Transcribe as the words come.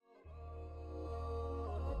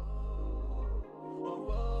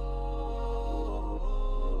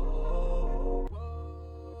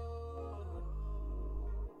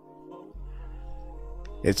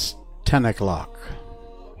It's 10 o'clock.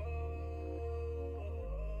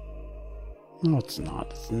 No, it's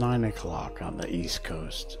not. It's 9 o'clock on the East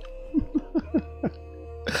Coast.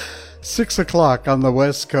 6 o'clock on the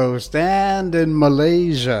West Coast. And in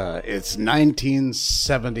Malaysia, it's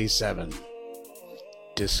 1977.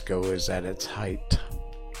 Disco is at its height.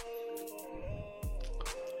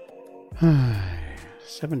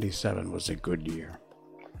 77 was a good year.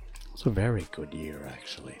 It's a very good year,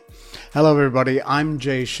 actually. Hello, everybody. I'm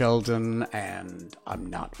Jay Sheldon, and I'm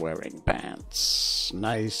not wearing pants.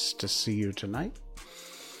 Nice to see you tonight.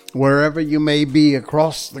 Wherever you may be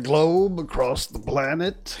across the globe, across the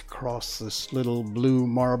planet, across this little blue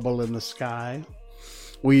marble in the sky,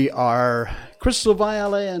 we are Crystal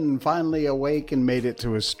Violin, finally awake and made it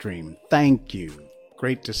to a stream. Thank you.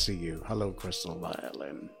 Great to see you. Hello, Crystal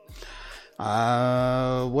Violin.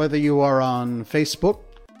 Whether you are on Facebook,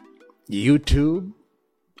 YouTube,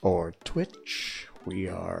 or Twitch, we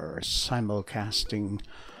are simulcasting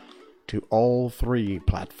to all three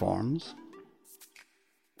platforms.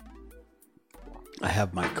 I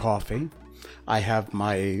have my coffee. I have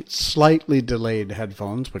my slightly delayed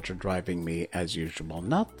headphones, which are driving me, as usual,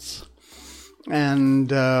 nuts.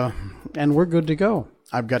 And we're good to go.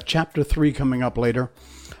 I've got Chapter 3 coming up later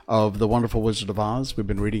of The Wonderful Wizard of Oz. We've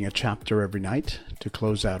been reading a chapter every night to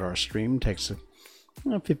close out our stream. Takes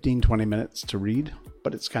 15-20 minutes to read,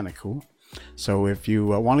 but it's kind of cool. So if you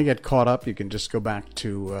want to get caught up, you can just go back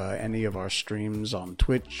to any of our streams on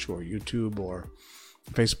Twitch or YouTube or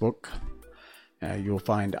Facebook. You'll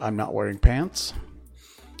find I'm Not Wearing Pants.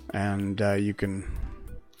 And you can,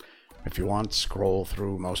 if you want, scroll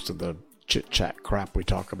through most of the chit-chat crap we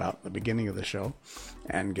talk about at the beginning of the show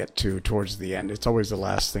and get to towards the end. It's always the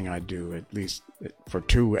last thing I do, at least for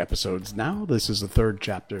 2 episodes now. This is the 3rd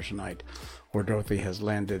chapter tonight, where Dorothy has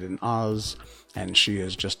landed in Oz, and she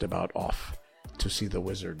is just about off to see the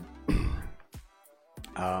wizard.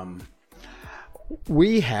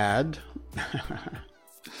 We had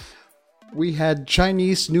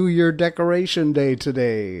Chinese New Year Decoration Day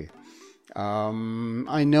today.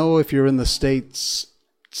 I know if you're in the States,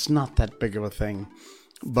 it's not that big of a thing,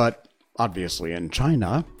 but obviously in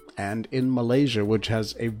China and in Malaysia, which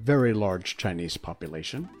has a very large Chinese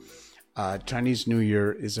population, Chinese New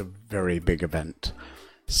Year is a very big event.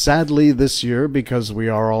 Sadly, this year, because we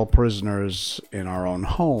are all prisoners in our own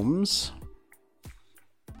homes.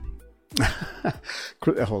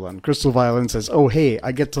 Hold on. Crystal Violin says, "Oh, hey,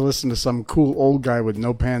 I get to listen to some cool old guy with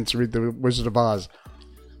no pants read The Wizard of Oz."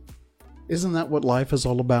 Isn't that what life is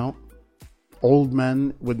all about? Old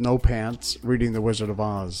men with no pants reading The Wizard of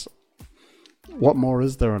Oz. What more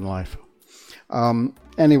is there in life?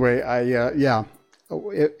 Anyway,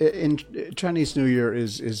 in Chinese New Year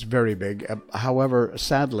is very big. However,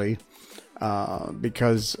 sadly,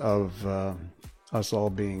 because of us all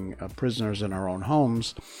being prisoners in our own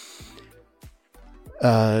homes,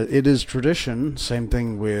 it is tradition. Same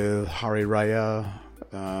thing with Hari Raya,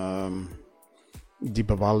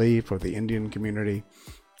 Deepavali for the Indian community,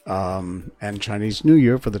 and Chinese New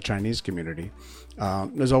Year for the Chinese community.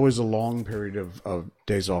 There's always a long period of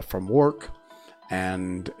days off from work,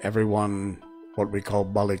 and everyone, what we call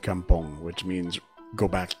balik kampung, which means go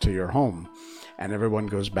back to your home. And everyone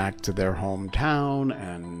goes back to their hometown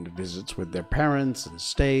and visits with their parents and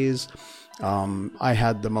stays. I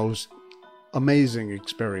had the most amazing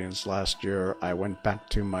experience last year. I went back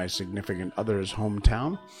to my significant other's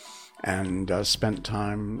hometown and spent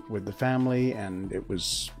time with the family, and it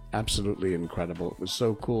was absolutely incredible. It was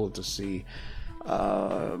so cool to see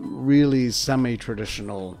really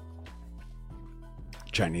semi-traditional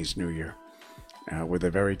Chinese New Year with a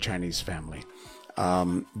very Chinese family.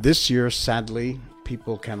 This year, sadly,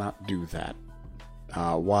 people cannot do that.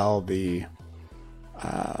 While the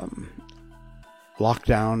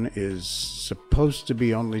lockdown is supposed to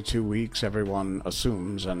be only 2 weeks, everyone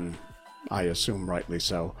assumes, and I assume rightly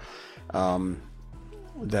so,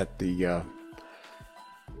 that the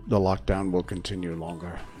lockdown will continue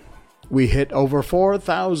longer. We hit over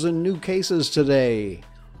 4,000 new cases today.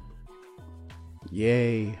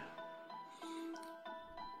 Yay.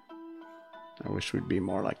 I wish we'd be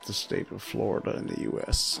more like the state of Florida in the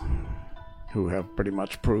U.S., who have pretty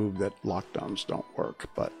much proved that lockdowns don't work.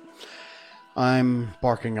 But I'm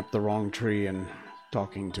barking up the wrong tree and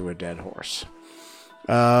talking to a dead horse.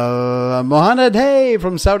 Mohamed, hey,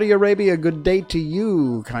 from Saudi Arabia. Good day to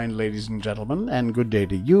you, kind ladies and gentlemen, and good day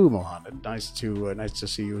to you, Mohamed. Nice to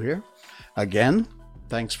see you here again.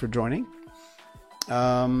 Thanks for joining.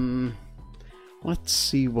 Let's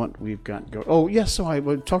see what we've got going. Oh, yes, so I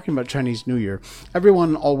was talking about Chinese New Year.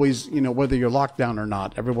 Everyone always, whether you're locked down or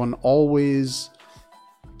not, everyone always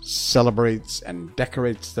celebrates and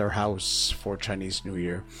decorates their house for Chinese New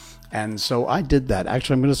Year. And so I did that.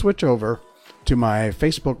 Actually, I'm going to switch over to my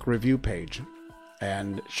Facebook review page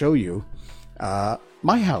and show you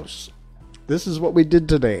my house. This is what we did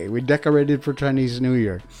today. We decorated for Chinese New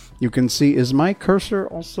Year. You can see, is my cursor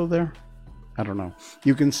also there? I don't know.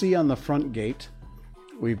 You can see on the front gate,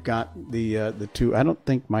 we've got the two. I don't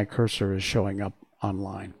think my cursor is showing up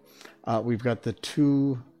online. We've got the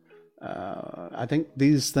two. I think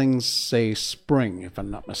these things say spring, if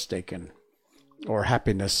I'm not mistaken, or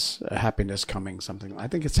happiness. Happiness coming. Something. I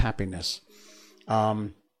think it's happiness.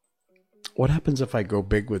 What happens if I go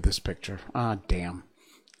big with this picture? Ah, damn.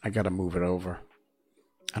 I got to move it over.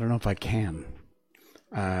 I don't know if I can.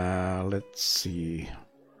 Let's see.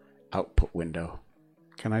 Output window.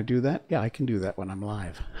 Can I do that? Yeah, I can do that when I'm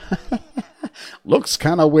live. Looks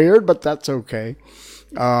kind of weird, but that's okay.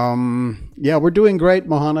 Yeah, we're doing great,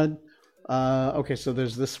 Mohammed. Okay, so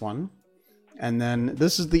there's this one. And then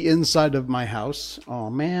this is the inside of my house. Oh,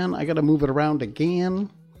 man, I got to move it around again.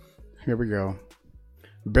 Here we go.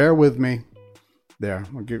 Bear with me. There,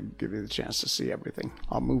 I'll give you the chance to see everything.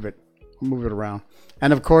 I'll move it around.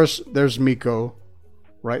 And of course, there's Miko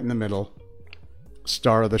right in the middle.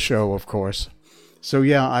 Star of the show, of course. So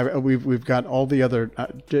yeah, we've got all the other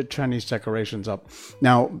Chinese decorations up.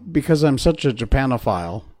 Now, because I'm such a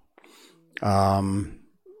Japanophile,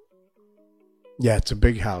 yeah, it's a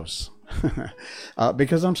big house.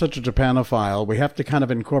 Because I'm such a Japanophile, we have to kind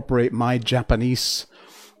of incorporate my Japanese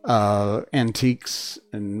antiques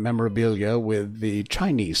and memorabilia with the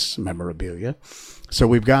Chinese memorabilia. So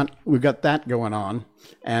we've got that going on.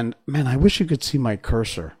 And man, I wish you could see my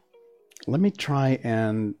cursor. Let me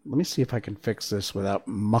see if I can fix this without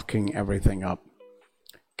mucking everything up.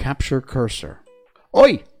 Capture cursor.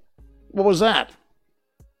 Oi! What was that?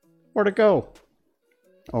 Where'd it go?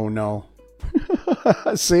 Oh no.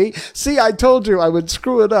 See, I told you I would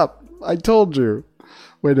screw it up. I told you.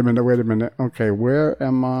 Wait a minute. Okay, where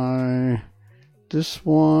am I? This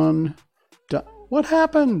one. What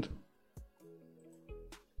happened?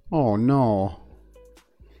 Oh, no.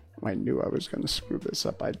 I knew I was going to screw this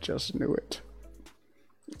up. I just knew it.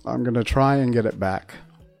 I'm going to try and get it back.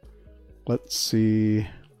 Let's see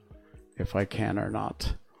if I can or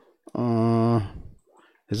not.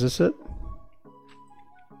 Is this it?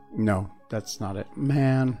 No, that's not it.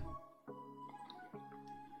 Man.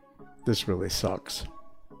 This really sucks.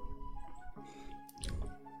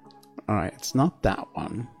 Alright, it's not that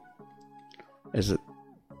one. Is it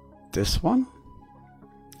this one?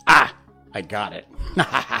 Ah! I got it.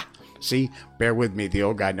 See? Bear with me. The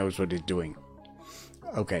old guy knows what he's doing.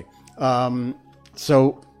 Okay.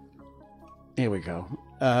 So, here we go.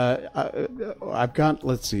 I've got,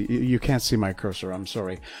 let's see. You can't see my cursor. I'm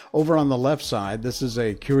sorry. Over on the left side, this is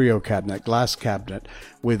a curio cabinet, glass cabinet,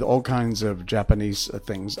 with all kinds of Japanese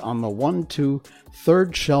things. On the 1, 2,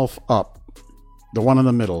 3rd shelf up, the one in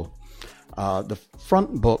the middle, the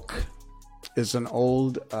front book is an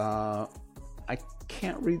old, I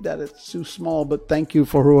can't read that, it's too small, but thank you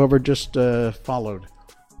for whoever just followed.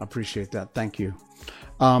 Appreciate that. Thank you.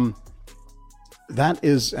 That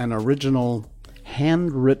is an original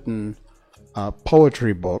handwritten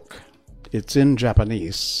poetry book. It's in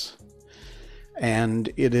Japanese,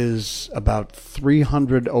 and it is about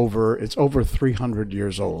it's over 300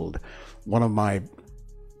 years old. One of my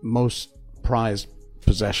most prized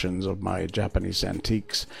possessions of my Japanese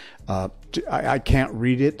antiques. I can't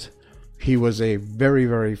read it. He was a very,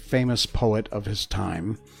 very famous poet of his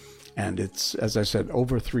time, and it's, as I said,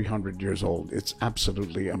 over 300 years old. It's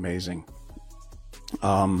absolutely amazing.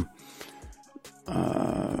 Oh,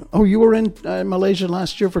 you were in Malaysia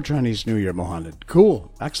last year for Chinese New Year, Mohammed.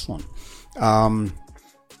 Cool. Excellent. And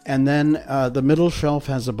then the middle shelf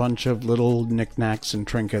has a bunch of little knickknacks and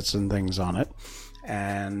trinkets and things on it.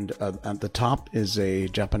 And at the top is a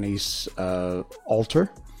Japanese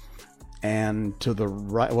altar. And to the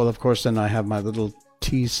right, well, of course, then I have my little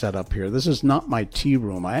tea set up here. This is not my tea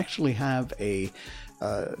room. I actually have a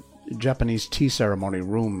Japanese tea ceremony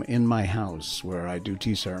room in my house where I do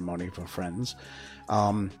tea ceremony for friends.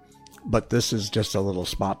 But this is just a little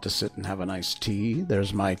spot to sit and have a nice tea.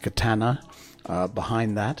 There's my katana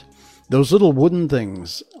behind that. Those little wooden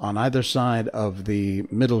things on either side of the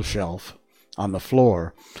middle shelf on the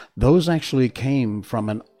floor, those actually came from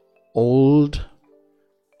an old...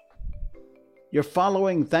 You're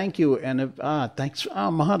following, thank you, and if, thanks,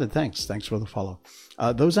 Mohammed, thanks for the follow.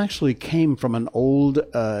 Those actually came from an old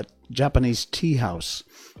Japanese tea house.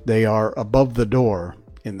 They are above the door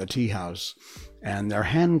in the tea house, and they're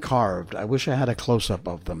hand carved. I wish I had a close up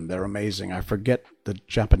of them. They're amazing. I forget the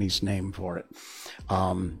Japanese name for it,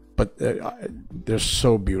 but but they're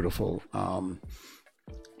so beautiful.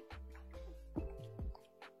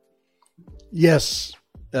 Yes,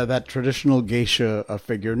 that traditional geisha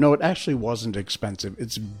figure. No, it actually wasn't expensive.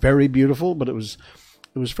 It's very beautiful, but it was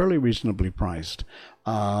fairly reasonably priced.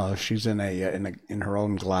 She's in her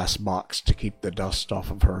own glass box to keep the dust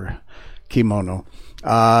off of her kimono.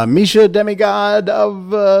 Misha, demigod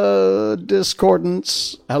of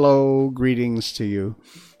discordance. Hello, greetings to you.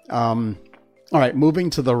 All right, moving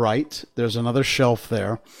to the right, there's another shelf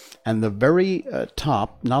there. And the very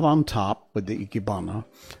top, not on top with the ikebana,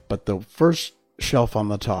 but the first shelf on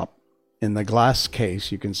the top, in the glass case,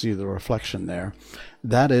 you can see the reflection there.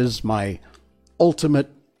 That is my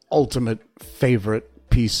ultimate favorite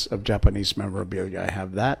piece of Japanese memorabilia. I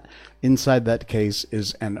have that. Inside that case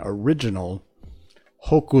is an original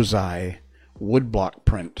Hokuzai woodblock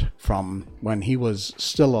print from when he was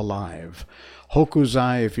still alive.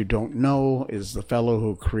 Hokuzai, if you don't know, is the fellow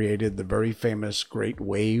who created the very famous Great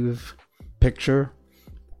Wave picture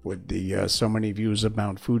with the so many views of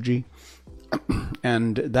Mount Fuji.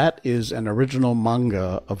 And that is an original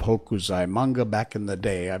manga of Hokuzai. Manga back in the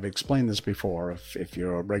day. I've explained this before. If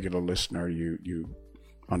you're a regular listener, you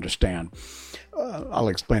understand. I'll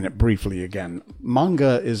explain it briefly again.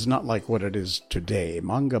 Manga is not like what it is today.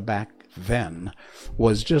 Manga back then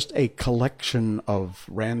was just a collection of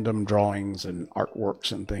random drawings and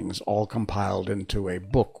artworks and things all compiled into a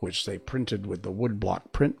book, which they printed with the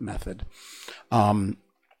woodblock print method.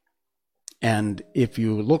 And if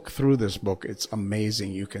you look through this book, it's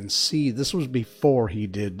amazing. You can see this was before he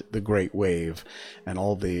did The Great Wave and a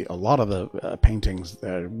lot of the paintings,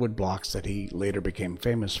 wood blocks that he later became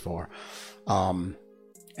famous for.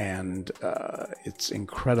 It's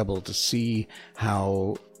incredible to see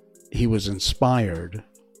how he was inspired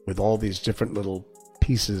with all these different little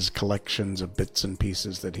pieces, collections of bits and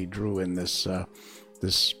pieces that he drew in this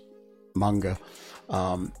manga.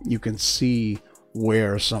 You can see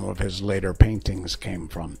where some of his later paintings came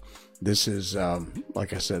from. This is,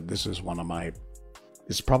 like I said, this is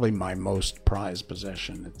it's probably my most prized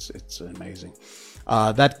possession. It's amazing.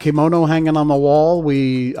 That kimono hanging on the wall,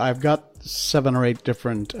 I've got 7 or 8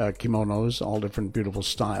 different kimonos, all different beautiful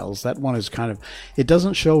styles. That one is it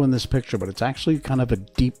doesn't show in this picture, but it's actually kind of a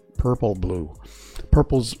deep purple blue.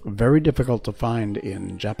 Purple's very difficult to find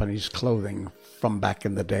in Japanese clothing from back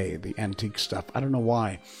in the day, the antique stuff. I don't know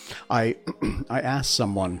why. I asked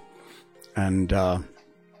someone, and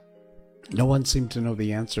no one seemed to know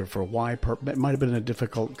the answer for why purple. It might have been a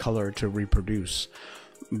difficult color to reproduce.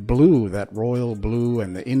 Blue, that royal blue,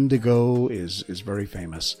 and the indigo is very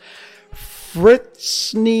famous.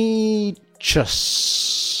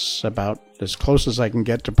 Fritznichus, about as close as I can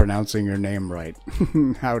get to pronouncing your name right.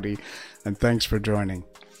 Howdy, and thanks for joining.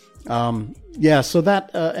 So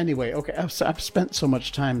that, anyway, okay, I've spent so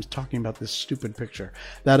much time talking about this stupid picture.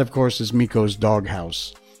 That, of course, is Miko's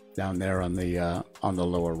doghouse down there on the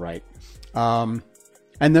lower right. And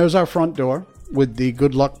there's our front door with the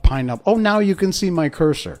Good Luck Pineapple. Oh, now you can see my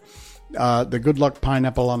cursor. The Good Luck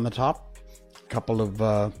Pineapple on the top. A couple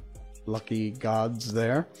of lucky gods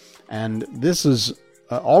there. And this is,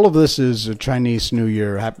 all of this is a Chinese New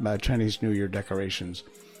Year decorations.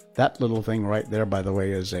 That little thing right there, by the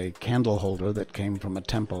way, is a candle holder that came from a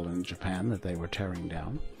temple in Japan that they were tearing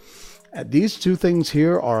down. These two things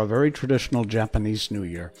here are a very traditional Japanese New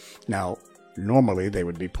Year. Now, normally they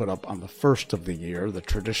would be put up on the first of the year, the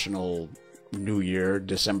traditional New Year,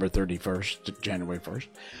 December 31st to January 1st.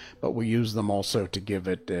 But we use them also to give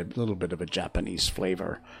it a little bit of a Japanese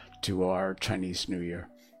flavor to our Chinese New Year.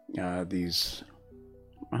 These...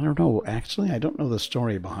 I don't know. Actually, I don't know the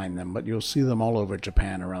story behind them, but you'll see them all over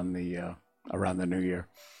Japan around the New Year,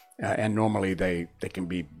 and normally they can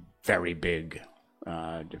be very big.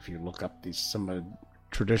 If you look up some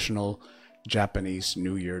traditional Japanese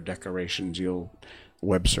New Year decorations, you'll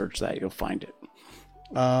web search that, you'll find it.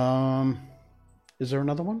 Is there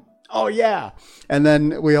another one? Oh yeah, and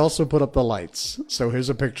then we also put up the lights. So here's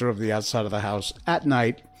a picture of the outside of the house at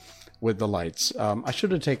night with the lights. I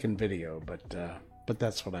should have taken video, but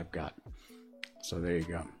that's what I've got. So there you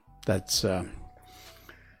go. That's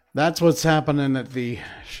what's happening at the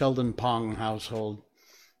Sheldon Pong household.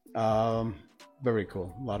 Very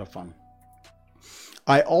cool. A lot of fun.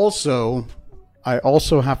 I also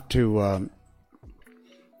have to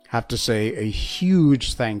say a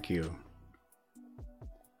huge thank you.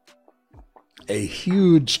 A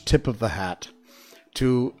huge tip of the hat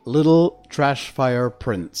to Little Trashfire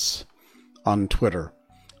Prince on Twitter.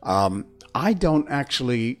 I don't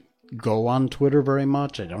actually go on Twitter very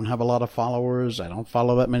much. I don't have a lot of followers. I don't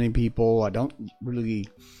follow that many people. I don't really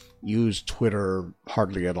use Twitter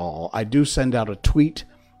hardly at all. I do send out a tweet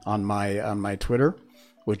on my Twitter,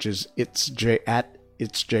 which is it's J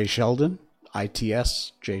Sheldon,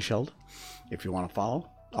 ITS J Sheldon. If you want to follow,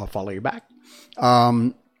 I'll follow you back.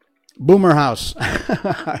 Boomer House.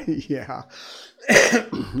 Yeah.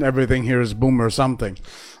 Everything here is boomer something.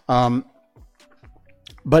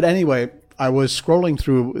 But anyway, I was scrolling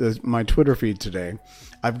through my Twitter feed today.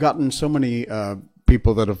 I've gotten so many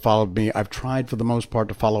people that have followed me. I've tried for the most part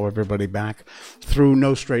to follow everybody back through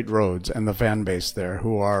No Straight Roads and the fan base there,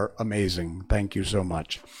 who are amazing. Thank you so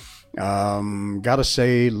much. Gotta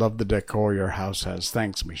say, love the decor your house has.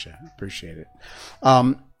 Thanks, Misha. Appreciate it.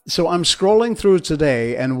 So I'm scrolling through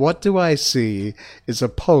today, and what do I see is a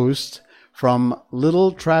post from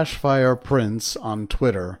Little Trashfire Prince on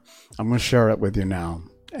Twitter. I'm going to share it with you now.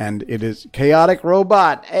 And it is Chaotic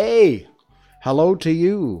Robot. Hey, hello to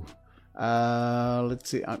you. Let's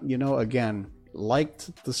see. Again,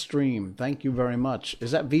 liked the stream. Thank you very much. Is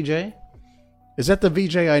that VJ? Is that the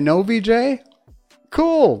VJ I know, VJ?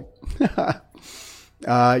 Cool.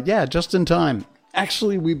 Yeah, just in time.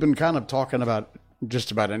 Actually, we've been kind of talking about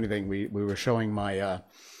just about anything. We were showing my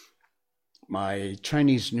my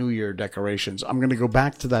Chinese New Year decorations. I'm going to go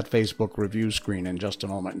back to that Facebook review screen in just a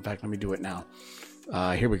moment. In fact, let me do it now.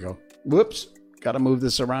 Here we go. Whoops. Got to move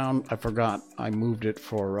this around. I forgot. I moved it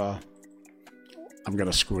for... I'm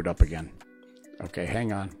going to screw it up again. Okay,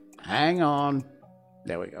 hang on. Hang on.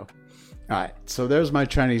 There we go. All right. So there's my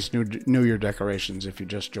Chinese New Year decorations if you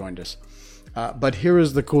just joined us. But here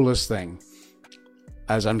is the coolest thing.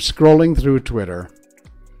 As I'm scrolling through Twitter...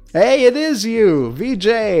 Hey, it is you,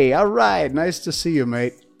 VJ. All right. Nice to see you,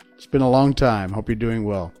 mate. It's been a long time. Hope you're doing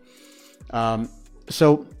well.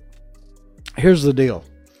 So here's the deal.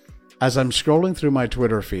 As I'm scrolling through my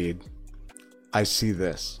Twitter feed, I see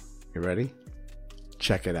this. You ready?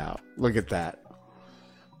 Check it out. Look at that.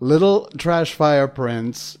 Little Trashfire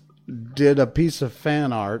Prince did a piece of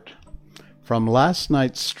fan art from last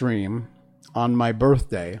night's stream on my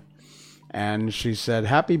birthday. And she said,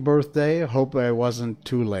 "Happy birthday. Hope I wasn't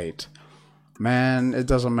too late." Man, it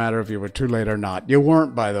doesn't matter if you were too late or not. You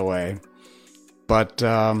weren't, by the way. But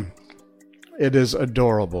it is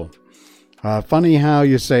adorable. Funny how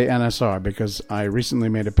you say NSR, because I recently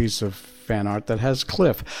made a piece of fan art that has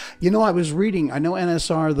Cliff. You know, I was reading, I know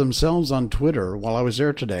NSR themselves on Twitter while I was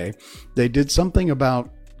there today. They did something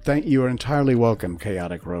about, you are entirely welcome,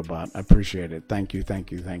 Chaotic Robot. I appreciate it. Thank you,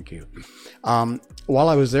 thank you, thank you. While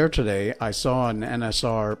I was there today, I saw an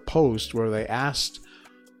NSR post where they asked,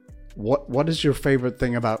 what is your favorite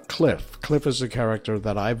thing about Cliff? Cliff is a character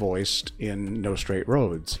that I voiced in No Straight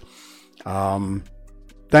Roads.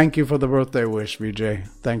 Thank you for the birthday wish, VJ.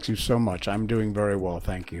 Thank you so much. I'm doing very well.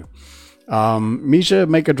 Thank you. Misha,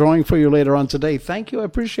 make a drawing for you later on today. Thank you. I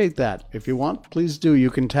appreciate that. If you want, please do. You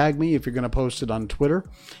can tag me if you're going to post it on Twitter.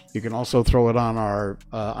 You can also throw it on our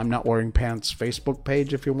I'm Not Wearing Pants Facebook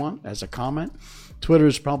page if you want as a comment. Twitter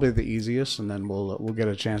is probably the easiest, and then we'll get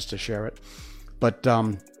a chance to share it. But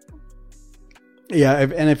yeah,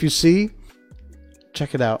 and if you see,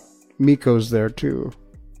 check it out. Miko's there too.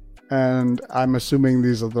 And I'm assuming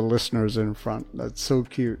these are the listeners in front. That's so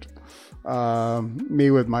cute.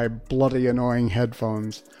 Me with my bloody annoying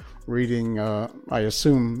headphones reading, I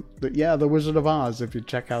assume, The Wizard of Oz, if you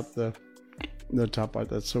check out the top part.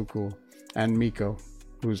 That's so cool. And Miko,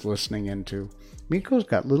 who's listening in too. Miko's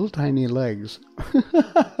got little tiny legs.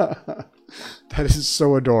 That is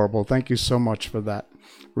so adorable. Thank you so much for that.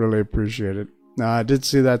 Really appreciate it. I did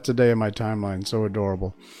see that today in my timeline. So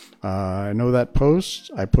adorable. I know that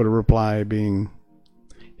post. I put a reply being,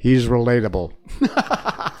 he's relatable.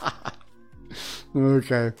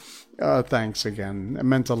 Okay. Thanks again. It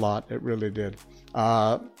meant a lot. It really did.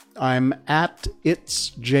 I'm at It's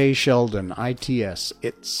J Sheldon, ITS,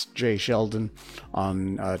 It's J Sheldon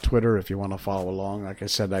on Twitter if you want to follow along. Like I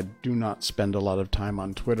said, I do not spend a lot of time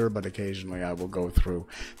on Twitter, but occasionally I will go through.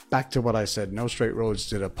 Back to what I said, No Straight Roads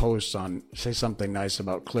did a post on, say something nice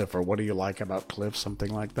about Cliff, or what do you like about Cliff,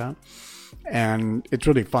 something like that. And it's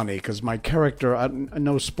really funny because my character,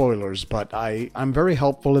 no spoilers, but I'm very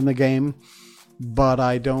helpful in the game, but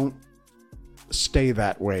I don't stay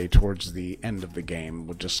that way towards the end of the game.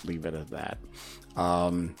 We'll just leave it at that.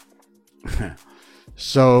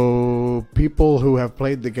 So people who have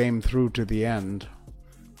played the game through to the end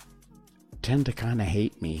tend to kind of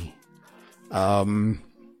hate me.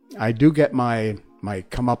 I do get my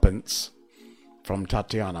comeuppance from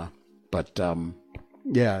Tatiana, but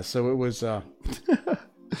yeah, so it was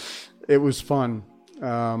it was fun.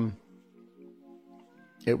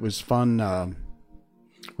 It was fun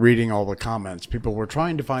reading all the comments. People were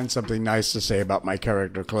trying to find something nice to say about my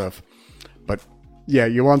character Cliff, but yeah,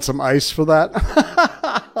 you want some ice for that?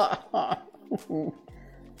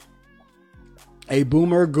 A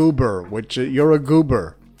boomer goober, which you're a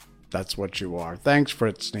goober. That's what you are. Thanks,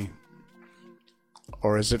 Fritzney.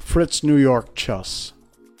 Or is it Fritz New York Chuss?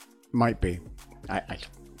 Might be. I'm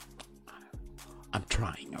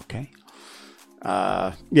trying, okay?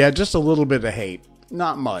 Yeah, just a little bit of hate.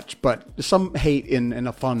 Not much, but some hate in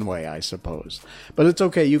a fun way, I suppose. But it's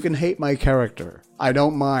okay. You can hate my character. I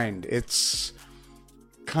don't mind. It's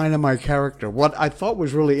kind of my character. What I thought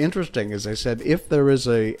was really interesting is I said, if there is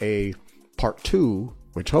a part 2,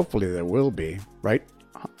 which hopefully there will be, right,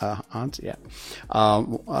 Hans? Yeah.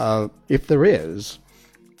 If there is,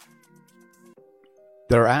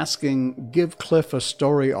 they're asking, give Cliff a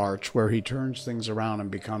story arc where he turns things around and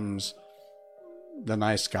becomes the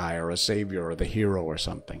nice guy or a savior or the hero or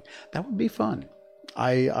something. That would be fun.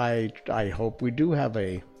 I hope we do have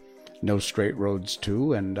a No Straight Roads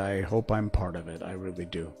 2, and I hope I'm part of it. I really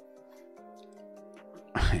do.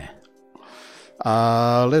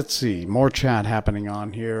 Let's see. More chat happening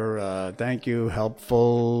on here. Thank you.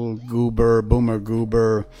 Helpful. Goober. Boomer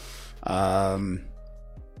Goober. I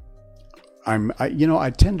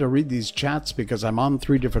tend to read these chats because I'm on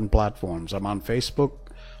 3 different platforms. I'm on Facebook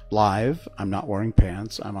Live. I'm not wearing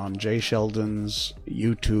pants. I'm on Jay Sheldon's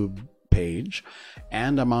YouTube page,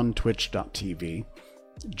 and I'm on twitch.tv.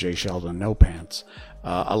 Jay Sheldon No Pants.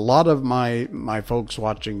 A lot of my folks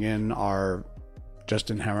watching in are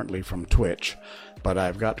just inherently from Twitch, but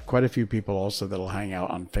I've got quite a few people also that'll hang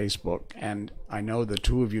out on Facebook, and I know the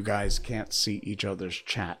 2 of you guys can't see each other's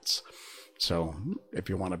chats. So if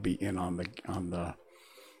you want to be in on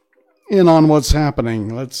what's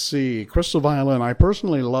happening, let's see. Crystal Violin. I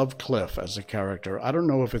personally love Cliff as a character. I don't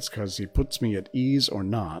know if it's because he puts me at ease or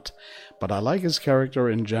not, but I like his character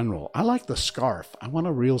in general. I like the scarf. I want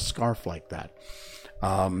a real scarf like that.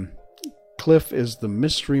 Cliff is the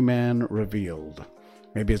mystery man revealed.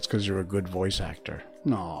 Maybe it's because you're a good voice actor.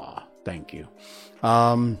 Aw, thank you.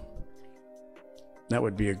 That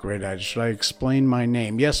would be a great idea. Should I explain my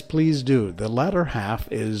name? Yes, please do. The latter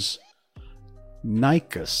half is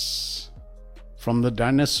Nykus, from the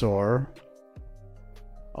dinosaur.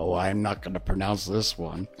 Oh, I'm not going to pronounce this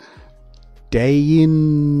one.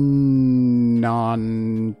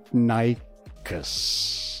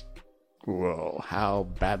 Deinonychus. Whoa, how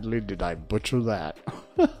badly did I butcher that?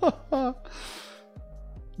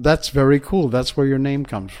 That's very cool. That's where your name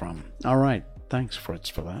comes from. All right. Thanks, Fritz,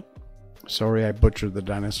 for that. Sorry I butchered the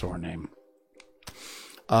dinosaur name.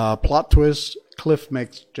 Plot twist. Cliff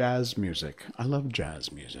makes jazz music. I love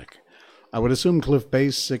jazz music. I would assume Cliff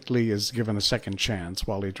basically is given a second chance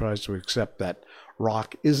while he tries to accept that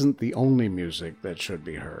rock isn't the only music that should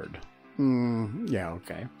be heard. Yeah,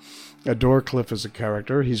 okay. Adore Cliff as a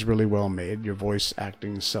character. He's really well made. Your voice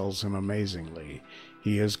acting sells him amazingly.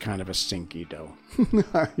 He is kind of a stinky, though.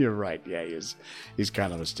 You're right. Yeah, he's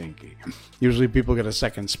kind of a stinky. Usually people get a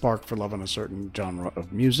second spark for loving a certain genre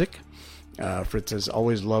of music. Fritz has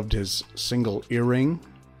always loved his single earring.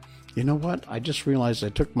 You know what? I just realized I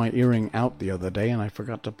took my earring out the other day and I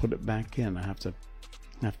forgot to put it back in. I have to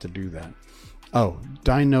do that. Oh,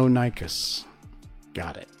 Deinonychus.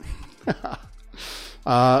 Got it.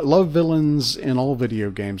 Love villains in all video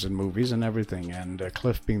games and movies and everything, and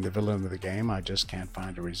Cliff being the villain of the game, I just can't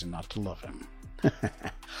find a reason not to love him.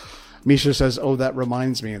 Misha says, oh, that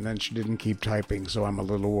reminds me, and then she didn't keep typing, so I'm a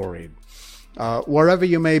little worried. Wherever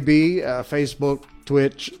you may be, Facebook,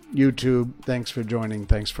 Twitch, YouTube, thanks for joining.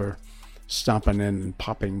 Thanks for stopping in and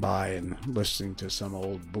popping by and listening to some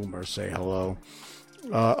old boomer say hello.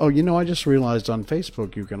 I just realized on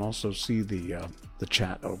Facebook you can also see the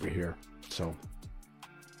chat over here. So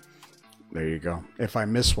there you go. If I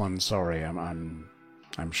miss one, sorry. I'm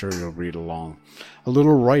sure you'll read along. A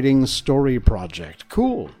little writing story project.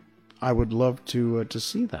 Cool. I would love to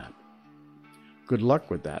see that. Good luck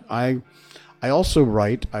with that. I also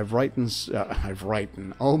write. I've written.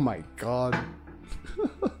 Oh my God.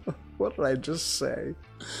 What did I just say?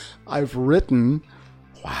 I've written.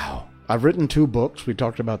 Wow. I've written 2 books. We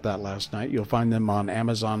talked about that last night. You'll find them on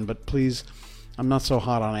Amazon, but please, I'm not so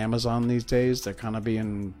hot on Amazon these days. They're kind of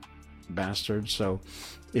being bastards. So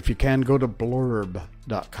if you can, go to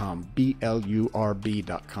blurb.com,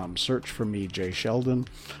 blurb.com. Search for me, Jay Sheldon.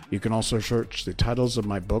 You can also search the titles of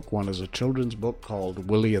my book. One is a children's book called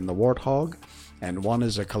Willie and the Warthog, and one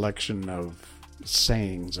is a collection of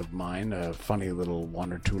sayings of mine, funny little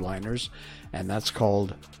 1 or 2 liners, and that's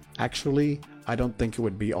called Actually, I Don't Think It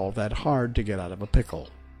Would Be All That Hard to Get Out of a Pickle.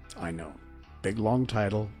 I know. Big long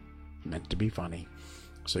title, meant to be funny.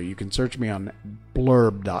 So you can search me on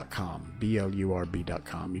blurb.com,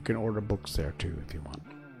 blurb.com. You can order books there too if you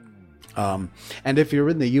want. And if you're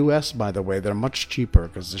in the U.S., by the way, they're much cheaper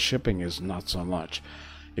because the shipping is not so much.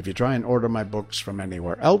 If you try and order my books from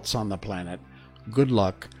anywhere else on the planet, good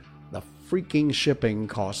luck. The freaking shipping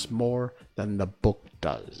costs more than the book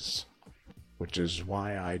does. Which is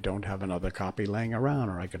why I don't have another copy laying around,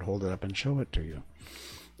 or I could hold it up and show it to you.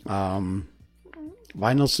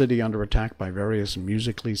 Vinyl City under attack by various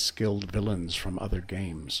musically skilled villains from other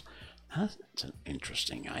games. That's an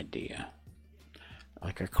interesting idea.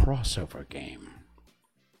 Like a crossover game.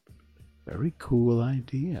 Very cool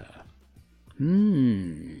idea.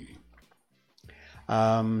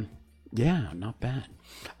 Yeah, not bad.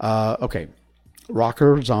 Okay.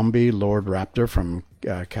 Rocker Zombie Lord Raptor from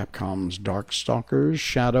Capcom's Darkstalkers,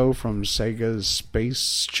 Shadow from Sega's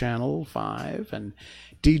Space Channel 5, and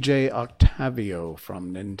DJ Octavio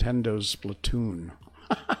from Nintendo's Splatoon.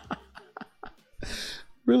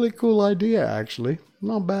 Really cool idea, actually.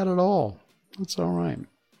 Not bad at all. That's all right.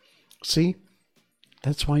 See?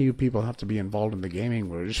 That's why you people have to be involved in the gaming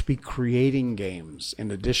world. You should be creating games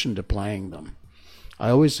in addition to playing them. I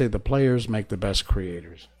always say the players make the best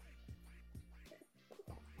creators.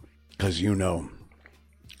 Because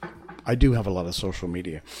I do have a lot of social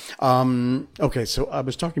media. Okay, so I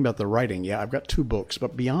was talking about the writing. Yeah, I've got 2 books.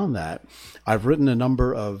 But beyond that, I've written a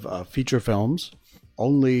number of feature films.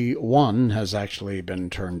 Only one has actually been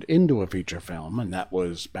turned into a feature film, and that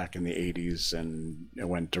was back in the 80s, and it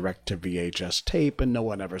went direct to VHS tape, and no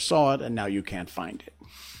one ever saw it, and now you can't find it.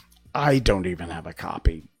 I don't even have a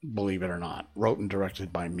copy, believe it or not. Wrote and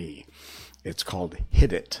directed by me. It's called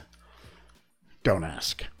Hit It. Don't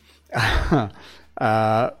ask. But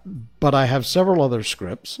I have several other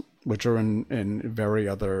scripts, which are in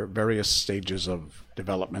various stages of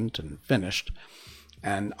development and finished.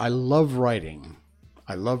 And I love writing.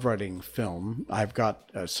 I love writing film. I've got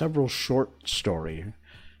several short story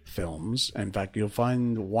films. In fact, you'll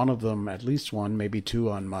find one of them, at least one, maybe 2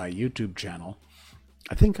 on my YouTube channel.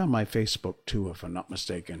 I think on my Facebook too, if I'm not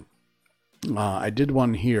mistaken. I did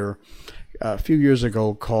one here a few years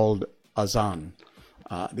ago called Azan.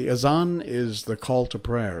 The Azan is the call to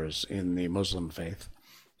prayers in the Muslim faith,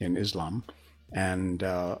 in Islam. And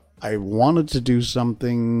I wanted to do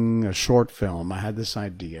something, a short film. I had this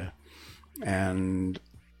idea. And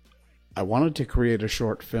I wanted to create a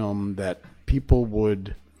short film that people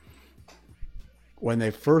would, when they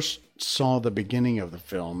first saw the beginning of the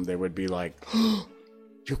film, they would be like, oh,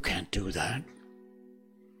 you can't do that.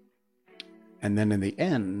 And then in the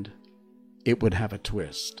end, it would have a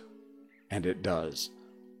twist. And it does.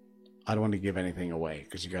 I don't want to give anything away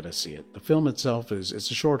because you got to see it. The film itself it's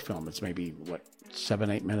a short film. It's maybe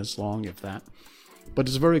 7-8 minutes long, if that. But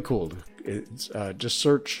it's very cool. It's just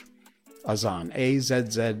search Azan,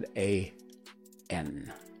 Azzan,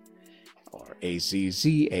 or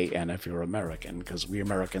Azzan if you're American, because we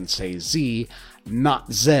Americans say Z,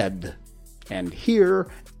 not Z. And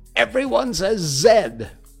here, everyone says Z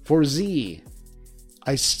for Z.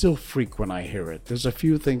 I still freak when I hear it. There's a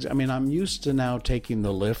few things. I mean, I'm used to now taking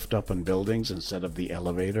the lift up in buildings instead of the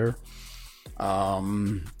elevator. A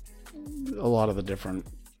lot of the different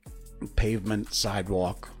pavement,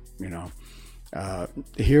 sidewalk,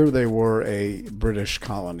 Here they were a British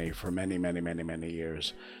colony for many, many, many, many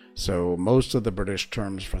years. So most of the British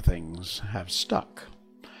terms for things have stuck.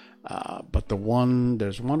 But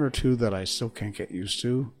there's 1 or 2 that I still can't get used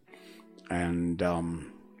to. And,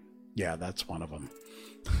 yeah, that's one of them.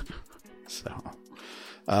 So,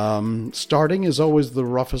 starting is always the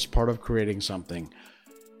roughest part of creating something.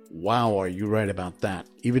 Wow, are you right about that?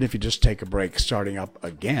 Even if you just take a break, starting up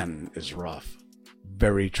again is rough.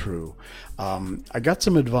 Very true. I got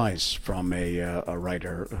some advice from a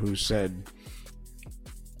writer who said,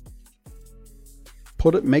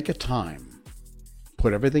 make a time.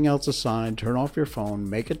 Put everything else aside, turn off your phone,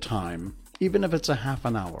 make a time, even if it's a half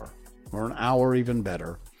an hour or an hour, even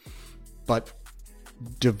better. But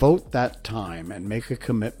devote that time and make a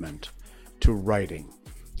commitment to writing.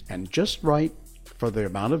 And just write for the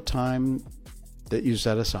amount of time that you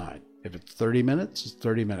set aside. If it's 30 minutes, it's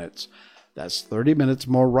 30 minutes. That's 30 minutes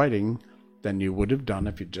more writing than you would have done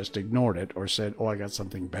if you just ignored it or said, I got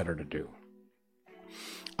something better to do.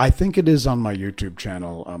 I think it is on my YouTube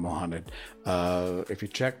channel, Mohammed. If you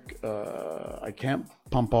check, I can't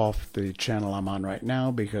pump off the channel I'm on right now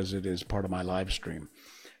because it is part of my live stream.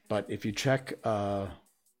 But if you check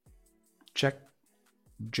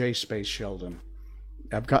J Space Sheldon,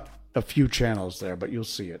 I've got a few channels there, but you'll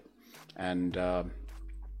see it. And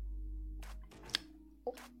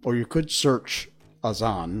or you could search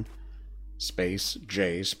Azan space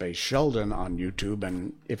J space Sheldon on YouTube,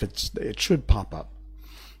 and it should pop up.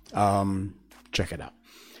 Check it out.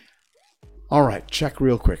 All right, check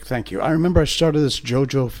real quick. Thank you. I remember I started this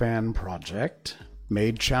JoJo fan project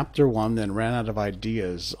made chapter 1, then ran out of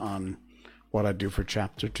ideas on what I do for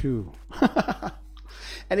chapter 2.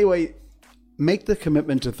 Anyway, make the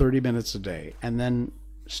commitment to 30 minutes a day and then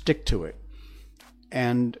stick to it.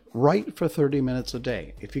 And write for 30 minutes a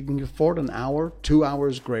day. If you can afford an hour, 2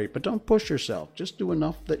 hours, great. But don't push yourself. Just do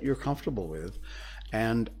enough that you're comfortable with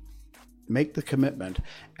and make the commitment,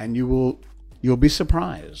 and you'll be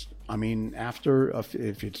surprised. I mean, after,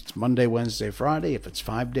 if it's Monday, Wednesday, Friday, if it's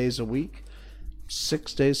 5 days a week,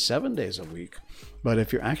 6 days, 7 days a week. But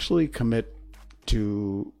if you actually commit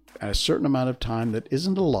to a certain amount of time that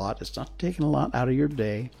isn't a lot, it's not taking a lot out of your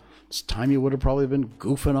day, it's time you would have probably been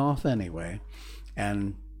goofing off anyway,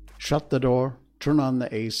 and shut the door, turn on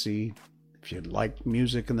the AC, if you'd like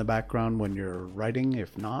music in the background when you're writing,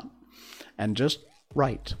 if not, and just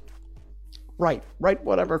write. Write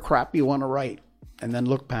whatever crap you want to write, and then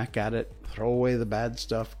look back at it, throw away the bad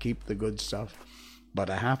stuff, keep the good stuff. But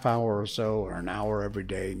a half hour or so, or an hour every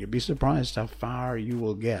day, and you'll be surprised how far you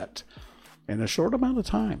will get in a short amount of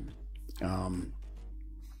time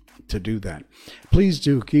to do that. Please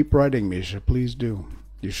do keep writing, Misha. Please do.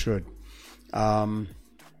 You should. Cool.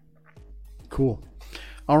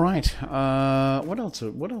 All right. What else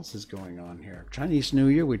is going on here? Chinese New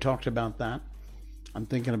Year. We talked about that. I'm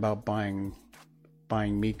thinking about buying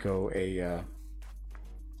Miko a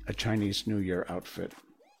Chinese New Year outfit.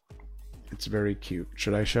 It's very cute.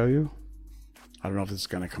 Should I show you? I don't know if it's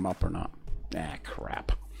going to come up or not. Ah,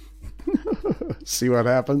 crap. See what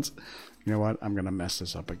happens? You know what? I'm going to mess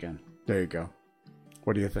this up again. There you go.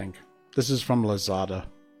 What do you think? This is from Lazada.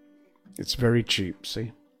 It's very cheap,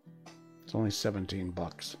 see? It's only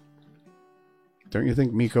 $17. Don't you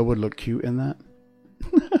think Miko would look cute in that?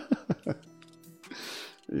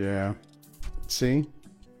 Yeah. See?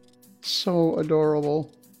 So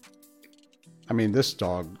adorable. I mean, this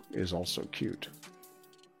dog is also cute.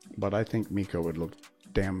 But I think Miko would look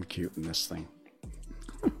damn cute in this thing.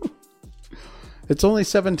 It's only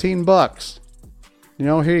 $17. You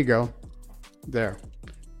know, here you go. There.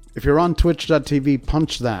 If you're on twitch.tv,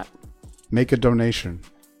 punch that. Make a donation.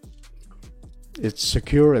 It's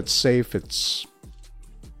secure, it's safe, it's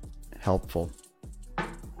helpful.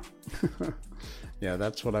 Yeah,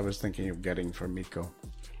 that's what I was thinking of getting for Miko.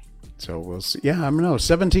 So we'll see. Yeah, I don't know,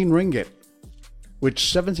 17 ringgit.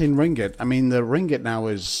 Which 17 ringgit, I mean, the ringgit now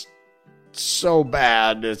is so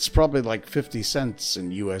bad, it's probably like 50 cents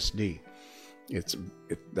in USD.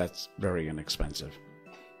 That's very inexpensive.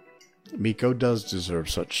 Miko does deserve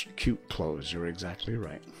such cute clothes. You're exactly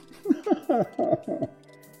right.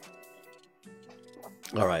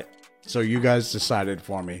 All right. So you guys decided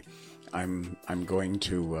for me. I'm going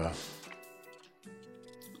to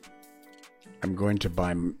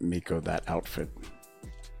buy Miko that outfit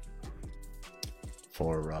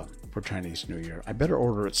for Chinese New Year. I better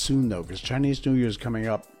order it soon though, because Chinese New Year is coming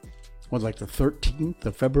up. What, like the 13th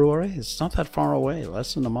of February? It's not that far away.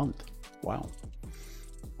 Less than a month. Wow.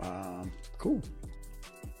 Cool.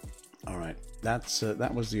 All right.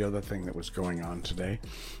 That was the other thing that was going on today.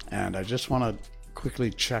 And I just want to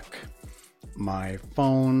quickly check my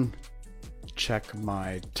phone, check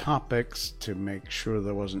my topics to make sure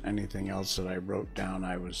there wasn't anything else that I wrote down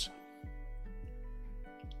I was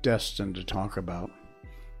destined to talk about.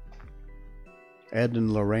 Ed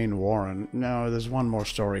and Lorraine Warren. No, there's one more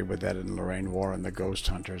story with Ed and Lorraine Warren, the ghost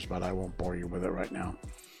hunters, but I won't bore you with it right now.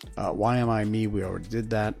 Why Am I Me? We already did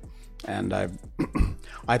that. And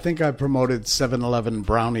I think I promoted 7-Eleven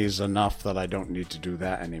brownies enough that I don't need to do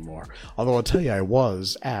that anymore. Although I'll tell you, I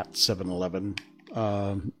was at 7-Eleven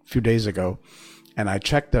a few days ago, and I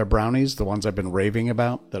checked their brownies, the ones I've been raving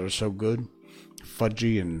about that are so good,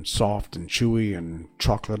 fudgy and soft and chewy and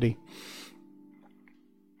chocolatey.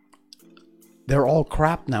 They're all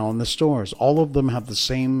crap now in the stores. All of them have the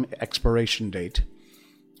same expiration date.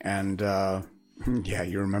 And, yeah,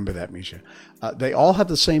 you remember that, Misha. They all have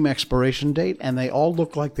the same expiration date, and they all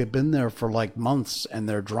look like they've been there for like months, and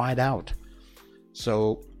they're dried out.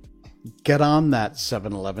 So get on that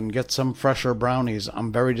 7-Eleven. Get some fresher brownies.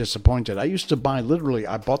 I'm very disappointed. I used to buy, literally,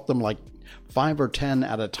 I bought them like 5 or 10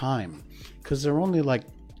 at a time, because they're only like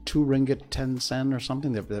 2 ringgit 10 cent or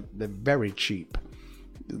something. They're very cheap.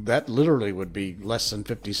 That literally would be less than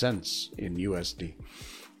 50 cents in USD.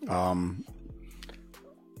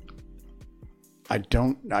 I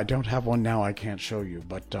don't have one now. I can't show you,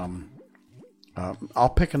 but I'll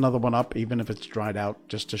pick another one up, even if it's dried out,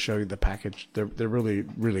 just to show you the package. They're really,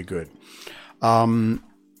 really good.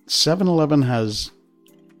 7-Eleven has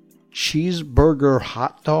cheeseburger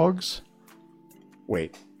hot dogs.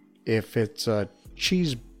 Wait, if it's a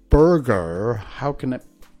cheeseburger, how can it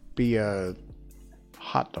be a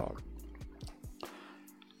hot dog?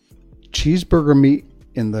 cheeseburger meat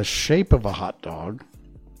in the shape of a hot dog.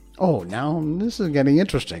 Oh, now this is getting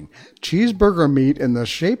interesting. Cheeseburger meat in the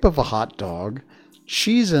shape of a hot dog,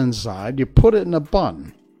 cheese inside, you put it in a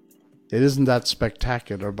bun. It isn't that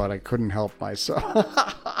spectacular, but I couldn't help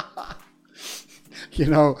myself. You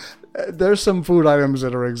know, there's some food items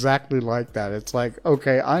that are exactly like that. It's like,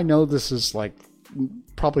 okay, I know this is like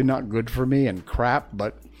probably not good for me and crap,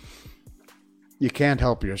 but you can't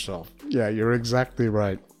help yourself. Yeah, you're exactly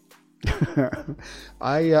right.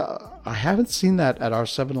 I haven't seen that at our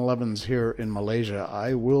 7-Elevens here in Malaysia.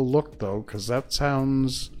 I will look though, because that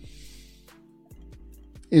sounds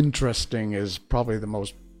interesting is probably the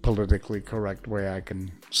most politically correct way I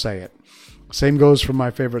can say it. Same goes for my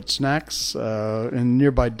favorite snacks. In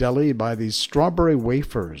nearby Delhi, buy these strawberry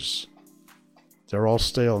wafers. They're all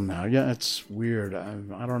stale now. Yeah, it's weird.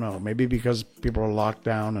 I don't know. Maybe because people are locked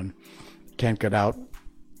down and can't get out,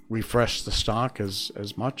 refresh the stock as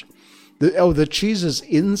much. The cheese is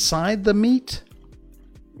inside the meat?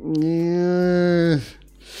 Yeah,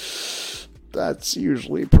 that's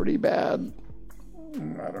usually pretty bad.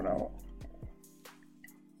 I don't know.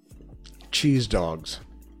 Cheese dogs.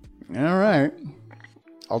 All right.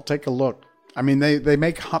 I'll take a look. I mean, they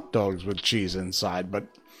make hot dogs with cheese inside, but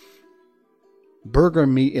burger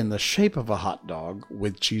meat in the shape of a hot dog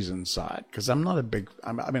with cheese inside. Because I'm not a big...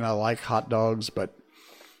 I mean, I like hot dogs, but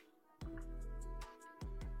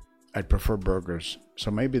I'd prefer burgers. So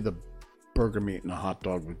maybe the burger meat in a hot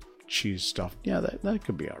dog with cheese stuff. Yeah, that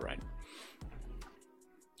could be all right.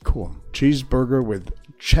 Cool. Cheeseburger with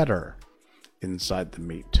cheddar inside the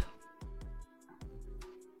meat.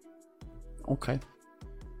 Okay.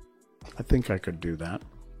 I think I could do that.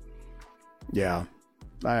 Yeah.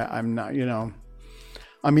 I'm not, you know.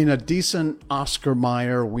 I mean, a decent Oscar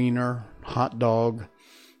Mayer wiener hot dog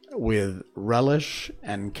with relish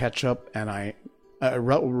and ketchup and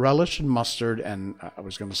relish and mustard, and I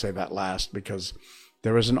was going to say that last because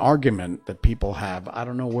there is an argument that people have, I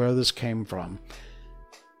don't know where this came from,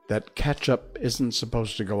 that ketchup isn't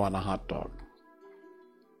supposed to go on a hot dog.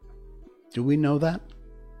 Do we know that?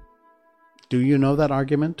 Do you know that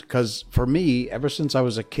argument? Because for me, ever since I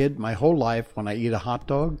was a kid, my whole life, when I eat a hot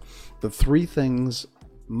dog, the three things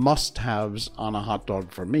must-haves on a hot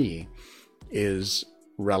dog for me is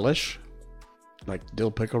relish, like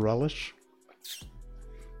dill pickle relish,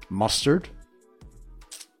 mustard,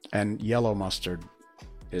 and yellow mustard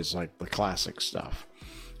is like the classic stuff.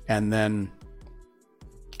 And then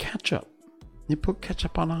ketchup. You put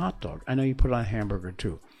ketchup on a hot dog. I know you put it on a hamburger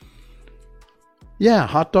too. Yeah,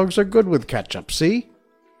 hot dogs are good with ketchup, see?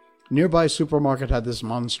 Nearby supermarket had this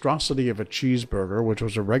monstrosity of a cheeseburger, which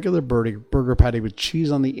was a regular burger patty with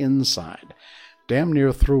cheese on the inside. Damn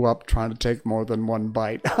near threw up trying to take more than one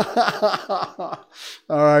bite. All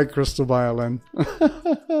right, Crystal Violin.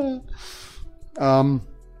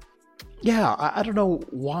 Yeah, I don't know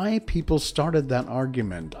why people started that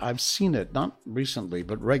argument. I've seen it, not recently,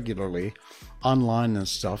 but regularly, online and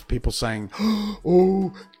stuff. People saying,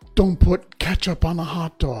 oh, don't put ketchup on a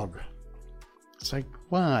hot dog. It's like,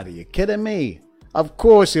 what? Are you kidding me? Of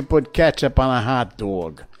course you put ketchup on a hot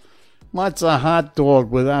dog. What's a hot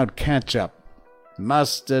dog without ketchup?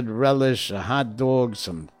 Mustard, relish, a hot dog,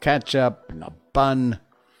 some ketchup, and a bun.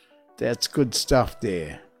 That's good stuff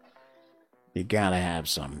there. You gotta have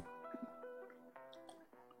some.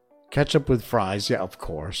 Ketchup with fries, yeah, of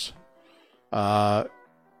course.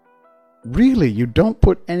 Really, you don't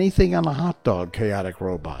put anything on a hot dog, Chaotic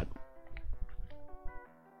Robot.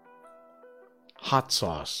 Hot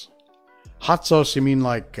sauce. Hot sauce, you mean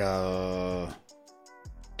like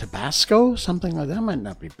Tabasco? Something like that might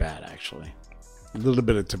not be bad, actually. A little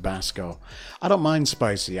bit of Tabasco. I don't mind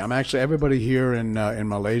spicy. I'm actually, everybody here in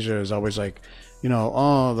Malaysia is always like, you know,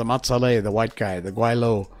 oh, the Mat Salleh, the white guy, the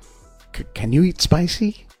Guaylo. Can you eat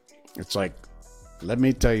spicy? It's like, let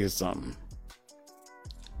me tell you something.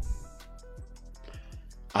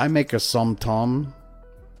 I make a som tom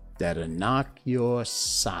that'll knock your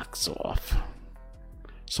socks off.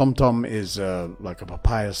 Som tom is like a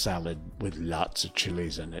papaya salad with lots of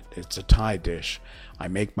chilies in it. It's a Thai dish. I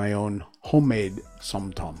make my own homemade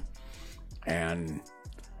som tom. And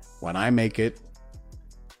when I make it,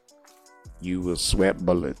 you will sweat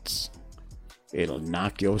bullets. It'll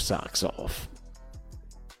knock your socks off.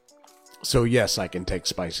 So yes, I can take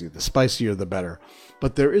spicy. The spicier, the better.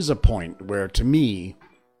 But there is a point where, to me,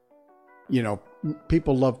 you know,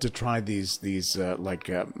 people love to try these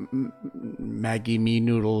Maggi mee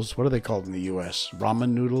noodles. What are they called in the U.S.?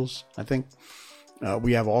 Ramen noodles, I think.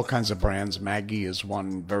 We have all kinds of brands. Maggi is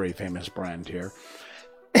one very famous brand here.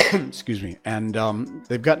 Excuse me. And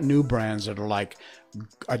they've got new brands that are like,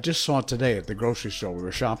 I just saw it today at the grocery store. We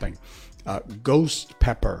were shopping. Ghost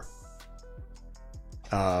Pepper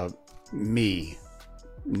Me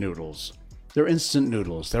noodles. They're instant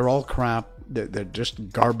noodles. They're all crap. They're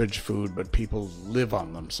just garbage food, but people live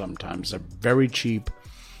on them sometimes. They're very cheap.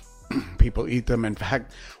 People eat them. In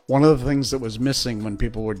fact, one of the things that was missing when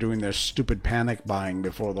people were doing their stupid panic buying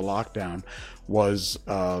before the lockdown was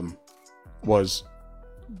the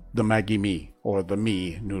Maggi Me, or the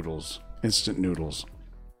Me noodles, instant noodles.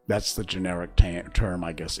 That's the generic term,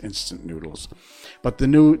 I guess, instant noodles. But the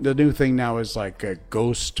new thing now is like a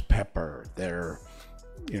Ghost Pepper. They're,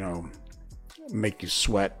 make you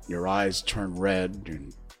sweat, your eyes turn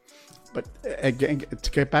red. But again,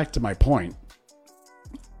 to get back to my point,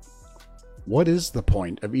 what is the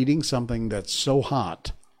point of eating something that's so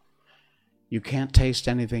hot you can't taste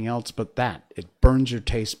anything else but that? It burns your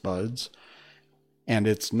taste buds, and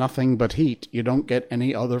it's nothing but heat. You don't get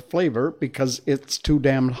any other flavor because it's too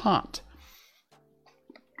damn hot.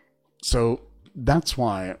 So that's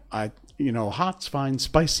why hot's fine,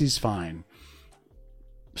 spicy's fine.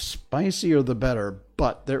 Spicier the better,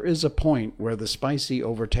 but there is a point where the spicy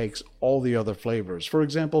overtakes all the other flavors. For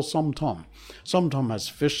example, Som Tom. Som Tom has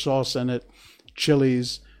fish sauce in it,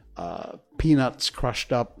 chilies, peanuts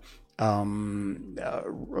crushed up,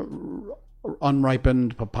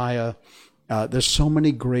 unripened papaya. There's so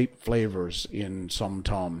many great flavors in Som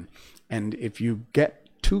Tom. And if you get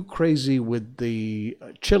too crazy with the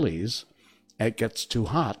chilies, it gets too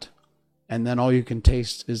hot. And then all you can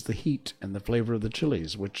taste is the heat and the flavor of the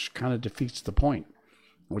chilies, which kind of defeats the point.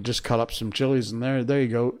 We'll just cut up some chilies and there you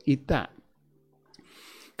go, eat that.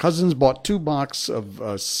 Cousins bought 2 boxes of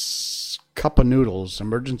cup of noodles,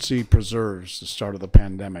 emergency preserves, the start of the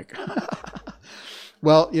pandemic.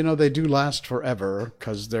 Well, they do last forever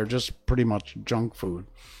because they're just pretty much junk food.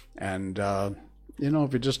 And, if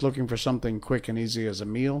you're just looking for something quick and easy as a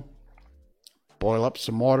meal, boil up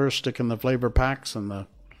some water, stick in the flavor packs by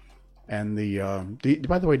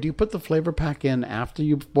the way, do you put the flavor pack in after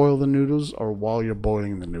you boil the noodles or while you're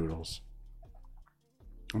boiling the noodles?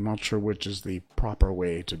 I'm not sure which is the proper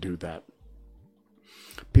way to do that.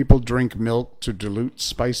 People drink milk to dilute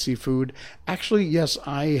spicy food. Actually, yes,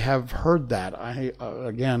 I have heard that. I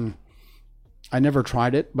never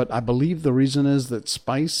tried it, but I believe the reason is that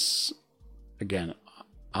spice, again,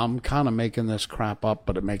 I'm kind of making this crap up,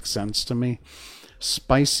 but it makes sense to me.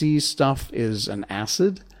 Spicy stuff is an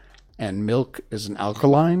acid, and milk is an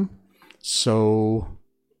alkaline, so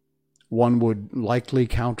one would likely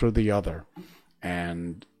counter the other.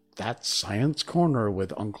 And that's Science Corner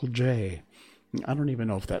with Uncle Jay. I don't even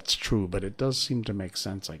know if that's true, but it does seem to make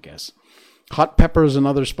sense, I guess. Hot peppers and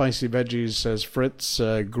other spicy veggies, says Fritz,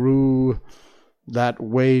 grew that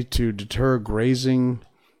way to deter grazing,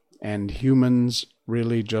 and humans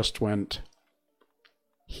really just went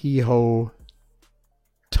hee-ho,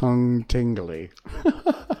 tongue tingly.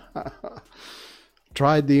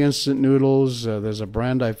 Tried the instant noodles. There's a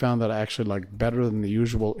brand I found that I actually like better than the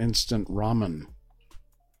usual instant ramen.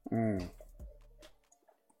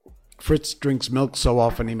 Fritz drinks milk so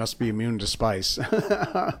often he must be immune to spice.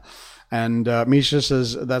 And Misha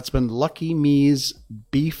says, that's been Lucky Me's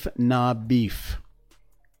Beef Na Beef.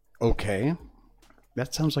 Okay.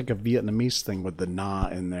 That sounds like a Vietnamese thing with the na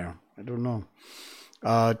in there. I don't know.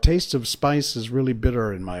 Taste of spice is really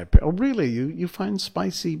bitter in my opinion. Oh, really? You find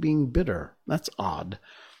spicy being bitter? That's odd.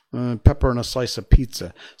 Pepper and a slice of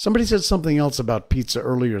pizza. Somebody said something else about pizza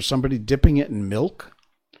earlier. Somebody dipping it in milk.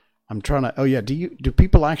 I'm trying to. Oh yeah. Do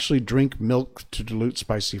people actually drink milk to dilute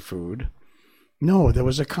spicy food? No. There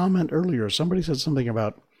was a comment earlier. Somebody said something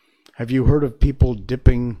about. Have you heard of people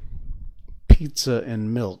dipping pizza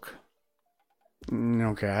in milk?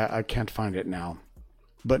 Okay, I can't find it now.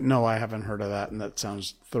 But no, I haven't heard of that, and that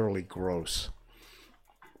sounds thoroughly gross.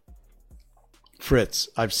 Fritz,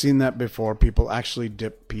 I've seen that before. People actually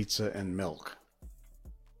dip pizza in milk.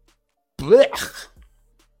 Blech!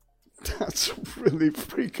 That's really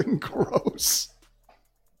freaking gross.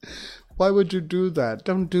 Why would you do that?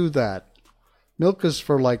 Don't do that. Milk is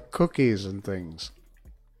for, like, cookies and things.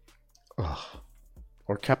 Ugh.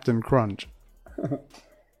 Or Captain Crunch.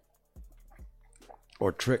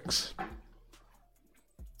 Or Trix.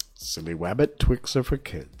 Silly Wabbit, Twix are for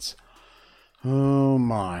kids. Oh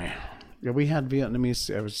my. Yeah, we had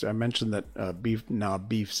Vietnamese. I mentioned that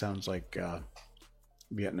beef sounds like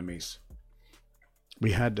Vietnamese.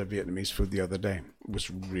 We had Vietnamese food the other day. It was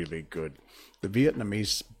really good. The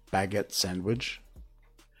Vietnamese baguette sandwich.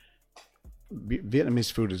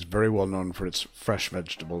 Vietnamese food is very well known for its fresh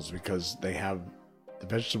vegetables because the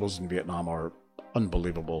vegetables in Vietnam are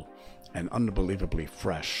unbelievable. and unbelievably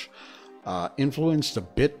fresh. Influenced a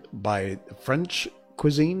bit by French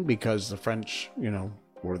cuisine because the French,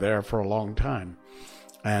 were there for a long time.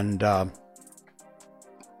 And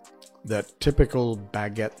that typical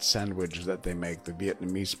baguette sandwich that they make, the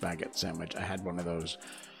Vietnamese baguette sandwich, I had one of those.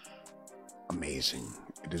 Amazing.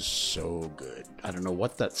 It is so good. I don't know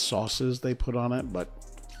what that sauce is they put on it, but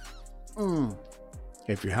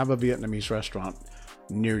if you have a Vietnamese restaurant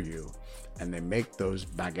near you and they make those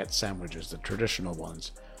baguette sandwiches, the traditional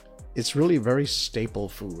ones, it's really very staple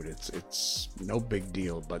food. It's no big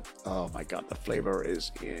deal, but oh my God, the flavor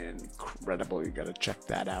is incredible. You got to check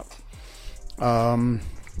that out.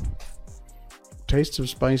 Taste of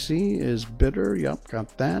spicy is bitter. Yep,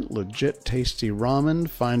 got that. Legit tasty ramen.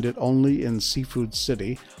 Find it only in Seafood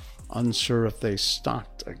City. Unsure if they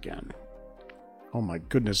stocked again. Oh my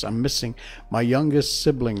goodness, I'm missing. My youngest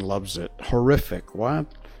sibling loves it. Horrific. What?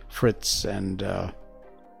 Fritz and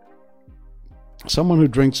someone who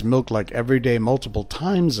drinks milk like every day, multiple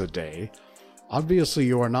times a day. Obviously,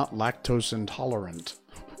 you are not lactose intolerant.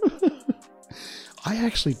 I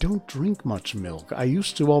actually don't drink much milk. I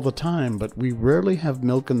used to all the time, but we rarely have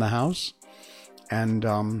milk in the house. And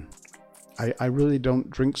I really don't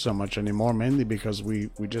drink so much anymore, mainly because we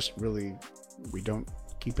don't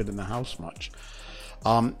keep it in the house much.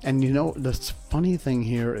 And the funny thing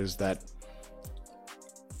here is that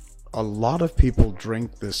a lot of people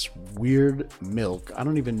drink this weird milk. I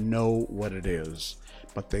don't even know what it is,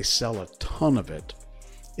 but they sell a ton of it.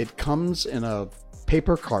 It comes in a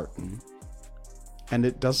paper carton, and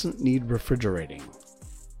it doesn't need refrigerating.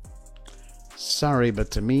 Sorry, but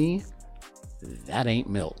to me, that ain't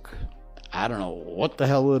milk. I don't know what the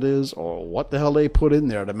hell it is or what the hell they put in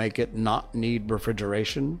there to make it not need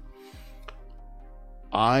refrigeration.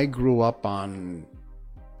 I grew up on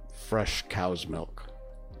fresh cow's milk.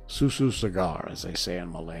 Susu segar, as they say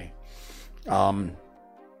in Malay.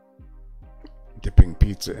 Dipping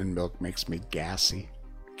pizza in milk makes me gassy.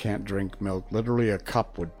 Can't drink milk. Literally a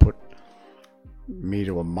cup would put me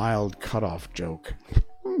to a mild cutoff joke.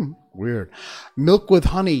 Weird. Milk with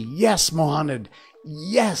honey. Yes, Mohammed.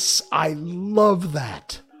 Yes, I love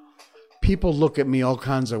that. People look at me all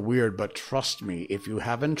kinds of weird, but trust me, if you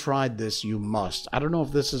haven't tried this, you must. I don't know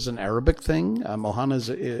if this is an Arabic thing. Mohammed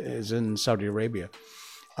is in Saudi Arabia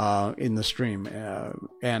in the stream.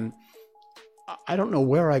 And I don't know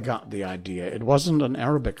where I got the idea. It wasn't an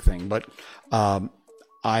Arabic thing, but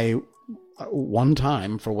one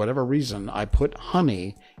time, for whatever reason, I put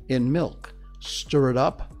honey in milk, stir it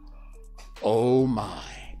up. Oh my,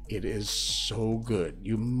 it is so good.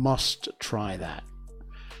 You must try that.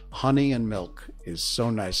 Honey and milk is so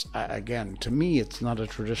nice. Again, to me, it's not a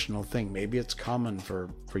traditional thing. Maybe it's common for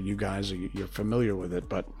you guys, or you're familiar with it,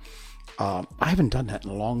 but I haven't done that in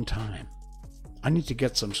a long time. I need to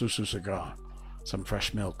get some susu segar, some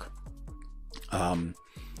fresh milk.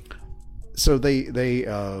 So they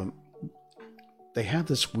have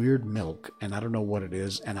this weird milk, and I don't know what it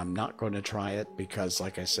is, and I'm not going to try it because,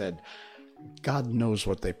 like I said, God knows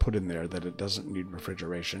what they put in there that it doesn't need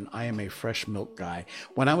refrigeration. I am a fresh milk guy.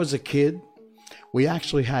 When I was a kid, we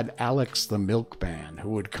actually had Alex the milkman who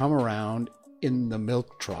would come around in the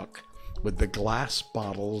milk truck with the glass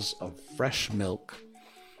bottles of fresh milk,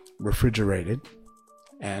 refrigerated,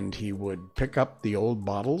 and he would pick up the old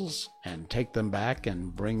bottles and take them back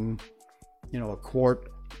and bring, a quart,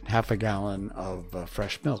 half a gallon of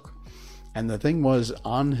fresh milk. And the thing was,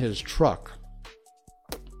 on his truck,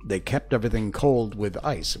 they kept everything cold with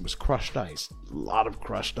ice. It was crushed ice, a lot of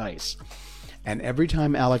crushed ice. And every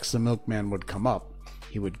time Alex the milkman would come up,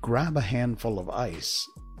 he would grab a handful of ice,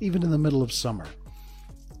 even in the middle of summer,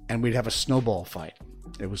 and we'd have a snowball fight.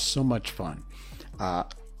 It was so much fun.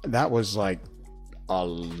 That was like a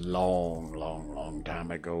long time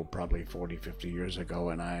ago, probably 40, 50 years ago,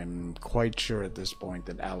 and I'm quite sure at this point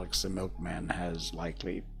that Alex the milkman has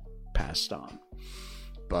likely passed on.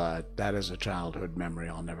 But that is a childhood memory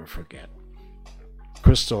I'll never forget.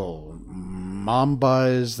 Crystal, Mom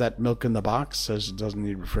buys that milk in the box, says it doesn't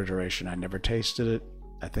need refrigeration. I never tasted it.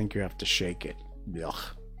 I think you have to shake it.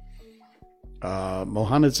 Yuck.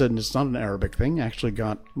 Mohammed said it's not an Arabic thing. Actually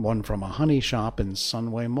got one from a honey shop in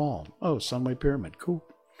Sunway Mall. Oh, Sunway Pyramid. Cool.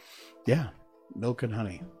 Yeah, milk and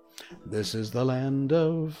honey. This is the land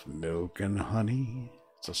of milk and honey.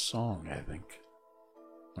 It's a song, I think.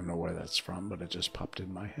 I don't know where that's from, but it just popped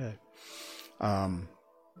in my head.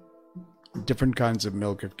 Different kinds of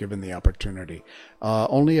milk if given the opportunity.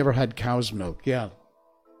 Only ever had cow's milk. Yeah.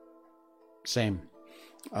 Same.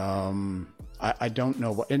 I don't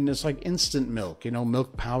know what, and it's like instant milk,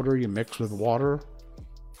 milk powder you mix with water.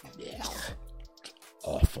 Yeah.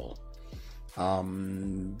 Awful.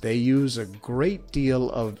 They use a great deal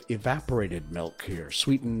of evaporated milk here,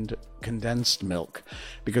 sweetened condensed milk,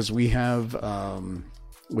 because we have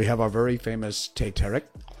our very famous teh tarik,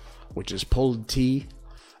 which is pulled tea.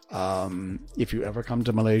 If you ever come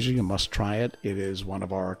to Malaysia, you must try it. It is one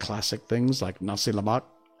of our classic things like nasi lemak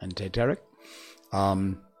and teh tarik.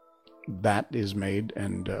 That is made,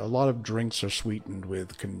 and a lot of drinks are sweetened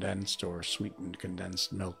with condensed or sweetened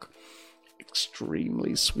condensed milk.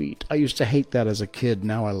 Extremely sweet. I used to hate that as a kid.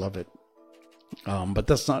 Now I love it. But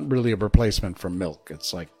that's not really a replacement for milk.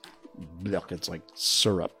 It's like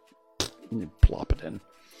syrup. You plop it in.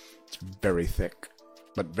 It's very thick,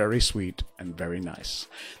 but very sweet and very nice.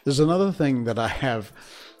 There's another thing that I have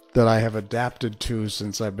adapted to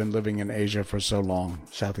since I've been living in Asia for so long,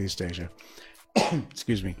 Southeast Asia.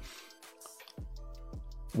 Excuse me.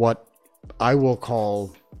 What I will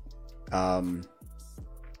call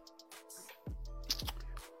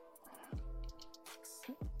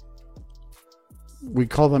we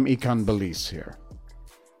call them ikan bilis here.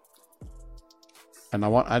 And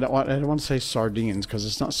I don't want to say sardines, because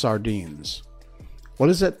it's not sardines. What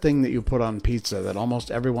is that thing that you put on pizza that almost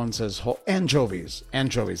everyone says? Anchovies.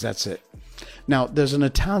 Anchovies, that's it. Now, there's an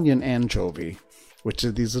Italian anchovy, which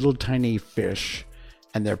are these little tiny fish,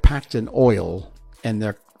 and they're packed in oil, and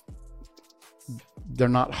they're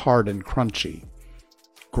not hard and crunchy.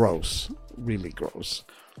 Gross. Really gross.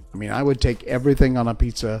 I mean, I would take everything on a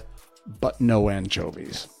pizza, but no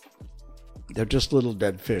anchovies. They're just little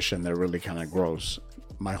dead fish, and they're really kind of gross.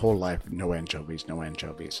 My whole life, no anchovies, no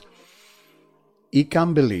anchovies.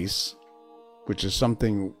 Ikan bilis, which is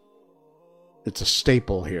something, it's a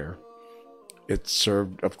staple here. It's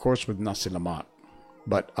served, of course, with nasi lemak.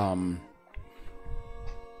 But ikan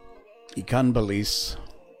bilis,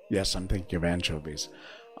 yes, I'm thinking of anchovies.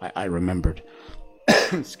 I remembered.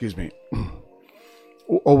 Excuse me.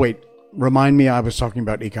 Oh, wait. Remind me, I was talking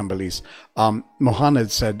about ikan bilis.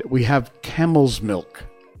 Mohammed said, we have camel's milk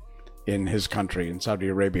in his country, in Saudi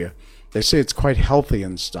Arabia. They say it's quite healthy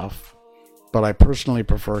and stuff, but I personally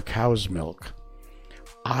prefer cow's milk.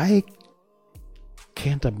 I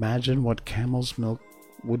can't imagine what camel's milk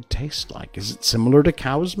would taste like. Is it similar to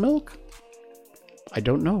cow's milk? I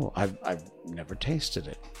don't know. I've never tasted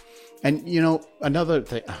it. And, you know, another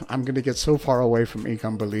thing, I'm going to get so far away from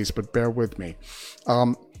ikan bilis, but bear with me.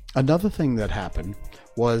 Another thing that happened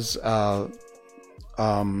was, okay,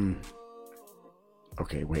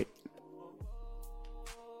 wait.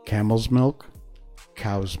 Camel's milk,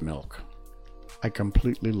 cow's milk. I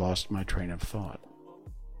completely lost my train of thought.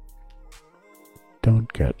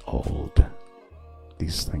 Don't get old.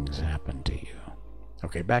 These things happen to you.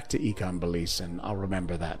 Okay, back to ikan bilis, and I'll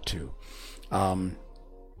remember that too.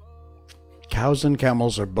 Cows and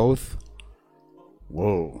camels are both,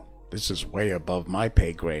 whoa, this is way above my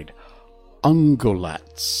pay grade,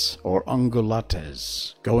 ungulates or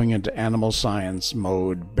ungulates. Going into animal science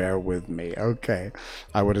mode, bear with me. Okay,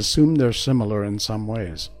 I would assume they're similar in some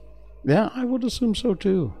ways. Yeah, I would assume so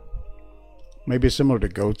too. Maybe similar to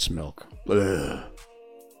goat's milk. Ugh.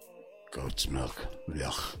 Goat's milk.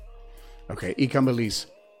 Ugh. Okay, ikan bilis.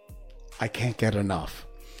 I can't get enough.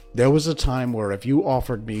 There was a time where if you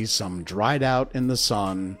offered me some dried out in the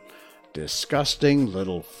sun, disgusting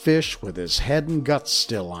little fish with his head and guts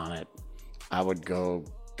still on it, I would go,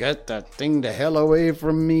 get that thing the hell away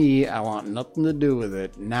from me. I want nothing to do with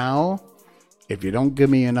it. Now, if you don't give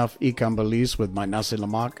me enough ikan bilis with my nasi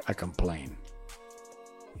lemak, I complain.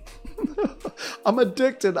 I'm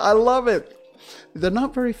addicted. I love it. They're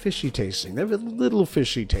not very fishy tasting. They're a little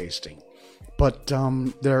fishy tasting. But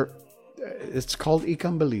it's called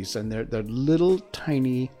ikan bilis, and they're little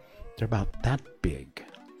tiny. They're about that big,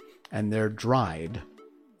 and they're dried.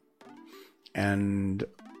 And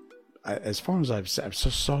as far as I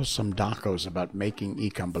saw some docos about making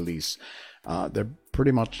ikan bilis, they're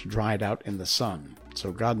pretty much dried out in the sun,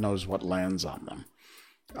 so God knows what lands on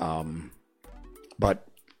them. But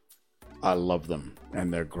I love them,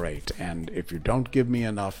 and they're great. And if you don't give me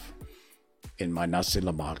enough in my nasi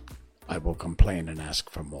lemak, I will complain and ask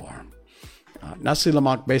for more. Nasi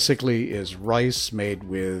lemak basically is rice made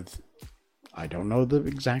with, I don't know the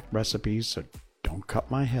exact recipe, so don't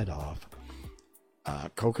cut my head off.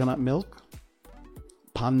 Coconut milk,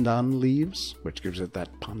 pandan leaves, which gives it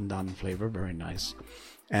that pandan flavor, very nice.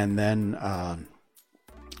 And then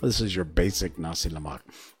this is your basic nasi lemak.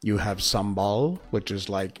 You have sambal, which is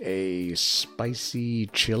like a spicy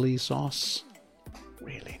chili sauce,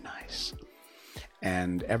 really nice.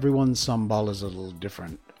 And everyone's sambal is a little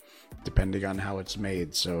different depending on how it's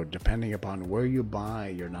made. So depending upon where you buy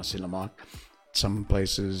your nasi lemak, some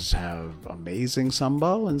places have amazing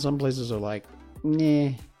sambal and some places are like,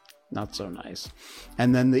 nah, not so nice.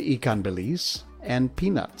 And then the ikan bilis and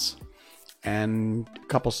peanuts and a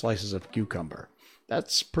couple slices of cucumber.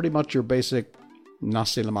 That's pretty much your basic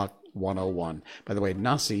nasi lemak 101. By the way,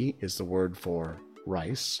 nasi is the word for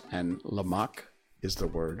rice, and lemak is the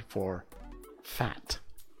word for fat,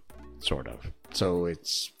 sort of. So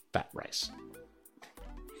it's fat rice.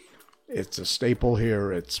 It's a staple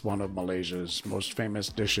here. It's one of Malaysia's most famous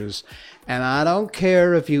dishes. And I don't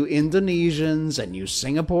care if you Indonesians and you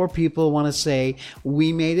Singapore people want to say,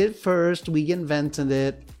 we made it first, we invented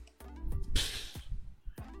it.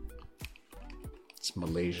 It's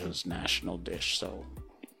Malaysia's national dish, so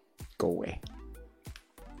go away.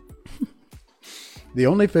 The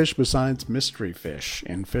only fish besides mystery fish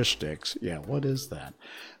in fish sticks, yeah, what is that,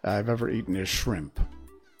 I've ever eaten is shrimp.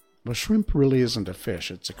 Well, shrimp really isn't a fish,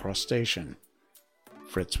 it's a crustacean.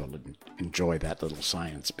 Fritz will enjoy that little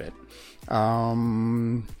science bit.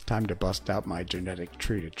 Time to bust out my genetic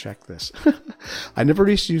tree to check this. I never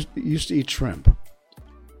used to eat shrimp.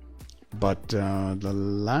 But the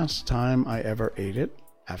last time I ever ate it,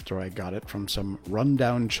 after I got it from some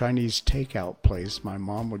rundown Chinese takeout place my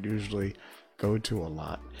mom would usually go to a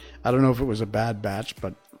lot. I don't know if it was a bad batch,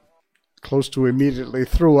 but close to immediately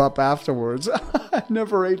threw up afterwards. I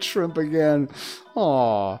never ate shrimp again.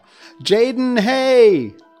 Aw. Jaden,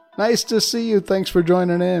 hey! Nice to see you. Thanks for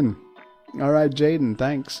joining in. All right, Jaden,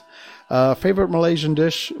 thanks. Favorite Malaysian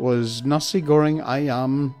dish was nasi goreng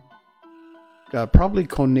ayam. Probably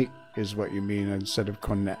konik is what you mean instead of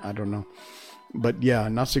konek. I don't know. But yeah,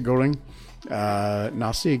 nasi goreng.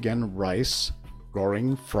 Nasi, again, rice.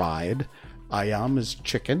 Goreng, fried. Ayam is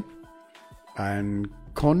chicken. And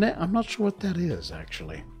konek, I'm not sure what that is,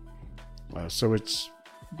 actually. So it's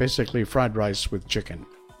basically fried rice with chicken.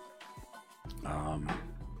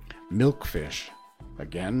 Milkfish.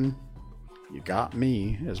 Again, you got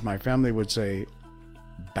me. As my family would say,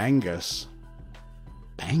 bangus.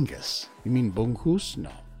 Bangus? You mean bunghus?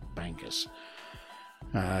 No, bangus.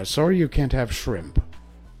 Sorry you can't have shrimp.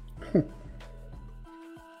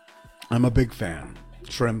 I'm a big fan.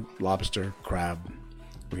 Shrimp, lobster, crab.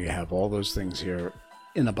 We have all those things here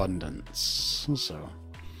in abundance. So,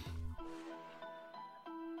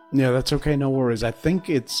 yeah, that's okay. No worries. I think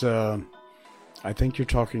it's. I think you're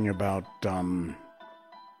talking about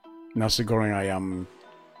nasi goreng ayam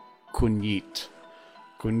kunyit.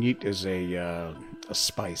 Kunyit is a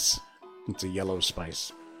spice. It's a yellow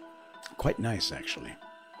spice. Quite nice, actually.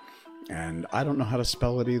 And I don't know how to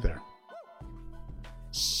spell it either.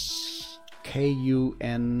 Kunyit,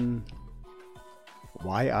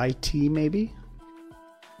 maybe?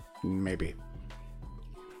 Maybe.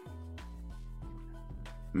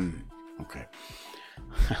 Okay.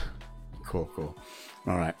 Cool.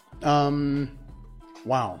 All right.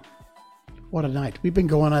 Wow. What a night. We've been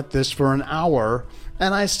going at this for an hour,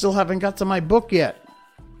 and I still haven't got to my book yet.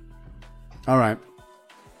 All right.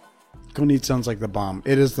 Kunyit sounds like the bomb.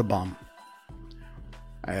 It is the bomb.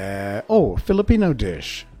 Filipino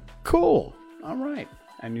dish. Cool. All right.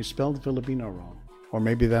 And you spelled Filipino wrong. Or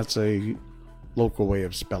maybe that's a local way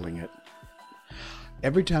of spelling it.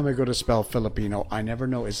 Every time I go to spell Filipino, I never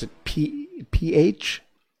know, is it PH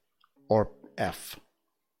or F?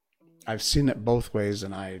 I've seen it both ways,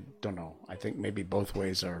 and I don't know. I think maybe both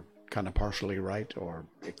ways are kind of partially right or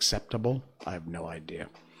acceptable. I have no idea.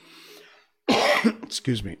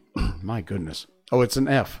 Excuse me. My goodness. Oh, it's an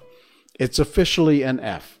F. It's officially an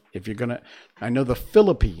F. If you're going to... I know the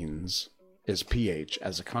Philippines is PH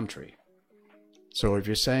as a country. So if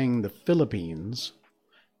you're saying the Philippines,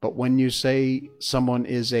 but when you say someone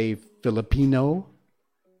is a Filipino,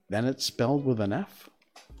 then it's spelled with an F?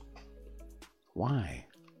 Why?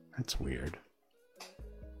 That's weird.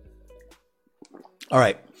 All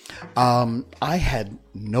right. I had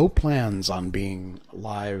no plans on being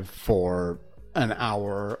live for an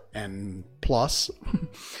hour and plus,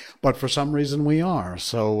 but for some reason we are.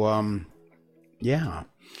 So, yeah.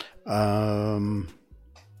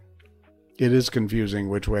 It is confusing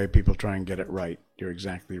which way people try and get it right. You're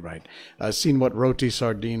exactly right. I've seen what roti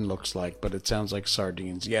sardine looks like, but it sounds like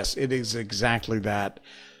sardines. Yes, it is exactly that.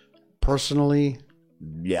 Personally,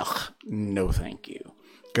 yuck, no thank you.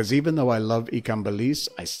 Because even though I love ikan bilis,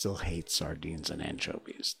 I still hate sardines and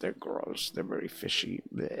anchovies. They're gross. They're very fishy.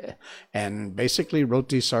 Bleh. And basically,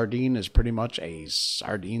 roti sardine is pretty much a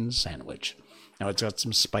sardine sandwich. Now, it's got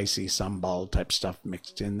some spicy sambal type stuff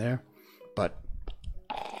mixed in there. But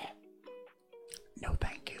no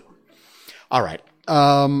thank you. All right.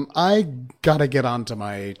 I got to get on to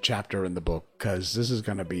my chapter in the book because this is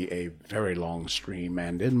going to be a very long stream.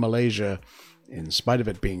 And in Malaysia, in spite of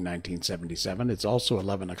it being 1977, it's also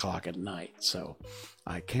 11 o'clock at night, so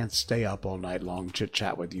I can't stay up all night long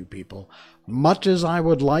chit-chat with you people, much as I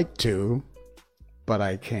would like to, but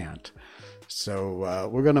I can't. So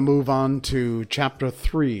we're going to move on to Chapter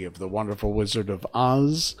 3 of The Wonderful Wizard of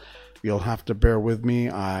Oz. You'll have to bear with me.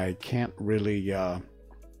 I can't really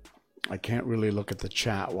look at the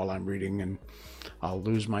chat while I'm reading, and I'll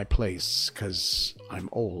lose my place because I'm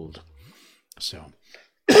old. So,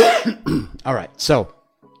 all right. So,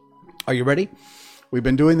 are you ready? We've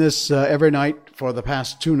been doing this every night for the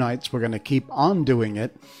past 2 nights. We're going to keep on doing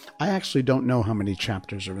it. I actually don't know how many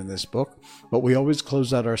chapters are in this book, but we always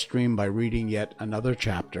close out our stream by reading yet another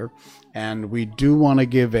chapter. And we do want to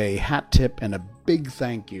give a hat tip and a big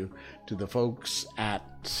thank you to the folks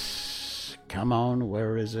at, come on,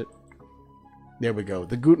 where is it? There we go.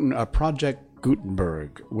 The Project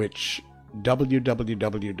Gutenberg, which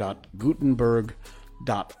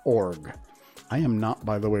www.gutenberg.org. I am not,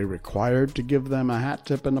 by the way, required to give them a hat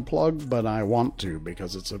tip and a plug, but I want to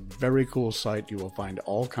because it's a very cool site. You will find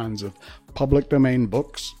all kinds of public domain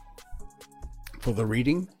books for the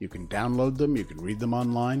reading. You can download them. You can read them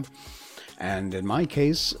online. And in my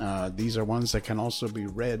case, these are ones that can also be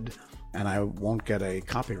read, and I won't get a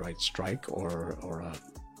copyright strike or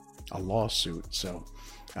a lawsuit. So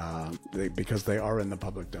because they are in the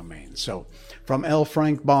public domain. So from L.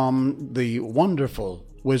 Frank Baum, The Wonderful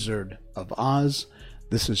Wizard of Oz,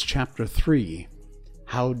 this is Chapter 3,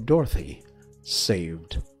 How Dorothy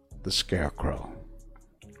Saved the Scarecrow.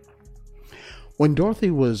 When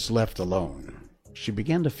Dorothy was left alone, she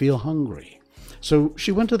began to feel hungry. So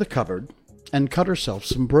she went to the cupboard and cut herself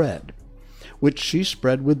some bread, which she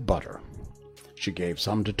spread with butter. She gave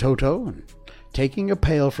some to Toto, and taking a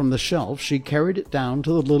pail from the shelf, she carried it down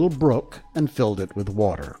to the little brook and filled it with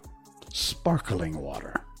water. Sparkling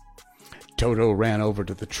water. Toto ran over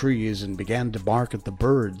to the trees and began to bark at the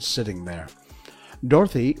birds sitting there.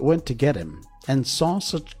 Dorothy went to get him and saw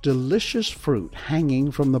such delicious fruit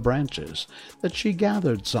hanging from the branches that she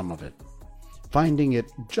gathered some of it, finding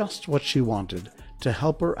it just what she wanted to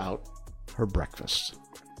help her out her breakfast.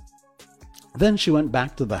 Then she went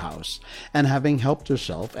back to the house, and having helped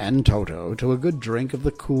herself and Toto to a good drink of the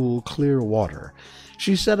cool, clear water,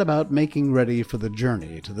 she set about making ready for the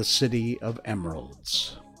journey to the City of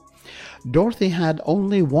Emeralds. Dorothy had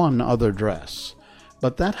only one other dress,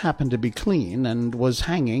 but that happened to be clean and was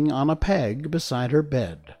hanging on a peg beside her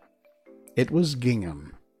bed. It was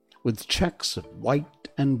gingham, with checks of white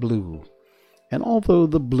and blue, and although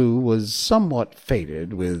the blue was somewhat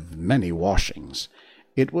faded with many washings,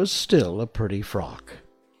 it was still a pretty frock.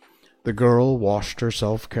 The girl washed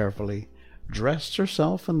herself carefully, dressed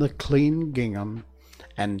herself in the clean gingham,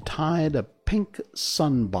 and tied a pink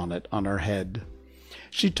sunbonnet on her head.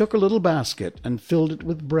 She took a little basket and filled it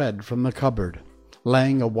with bread from the cupboard,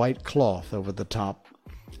 laying a white cloth over the top.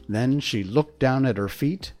 Then she looked down at her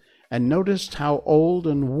feet and noticed how old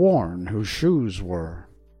and worn her shoes were.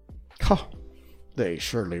 "Ha! They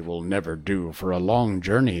surely will never do for a long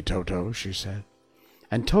journey, Toto," she said.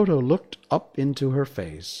 And Toto looked up into her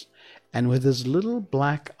face, and with his little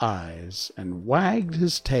black eyes, and wagged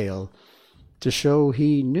his tail to show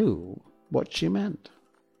he knew what she meant.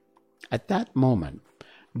 At that moment,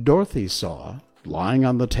 Dorothy saw, lying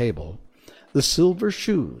on the table, the silver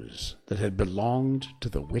shoes that had belonged to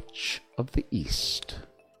the Witch of the East.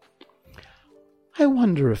 "I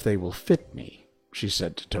wonder if they will fit me," she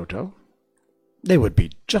said to Toto. They would be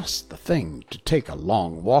just the thing to take a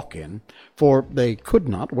long walk in, for they could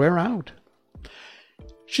not wear out.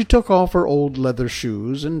 She took off her old leather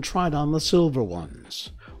shoes and tried on the silver ones,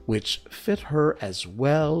 which fit her as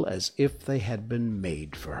well as if they had been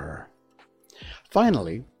made for her.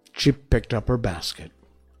 Finally, she picked up her basket.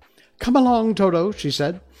 "Come along, Toto," she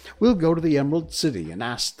said. "We'll go to the Emerald City and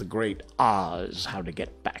ask the great Oz how to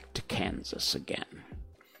get back to Kansas again."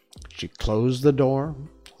 She closed the door,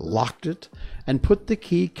 locked it, and put the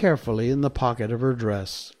key carefully in the pocket of her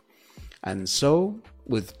dress. And so,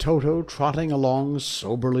 with Toto trotting along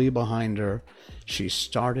soberly behind her, she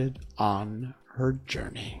started on her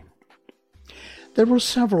journey. There were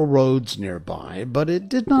several roads nearby, but it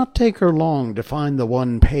did not take her long to find the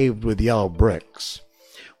one paved with yellow bricks.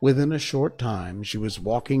 Within a short time she was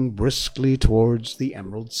walking briskly towards the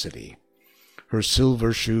Emerald City. Her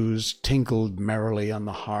silver shoes tinkled merrily on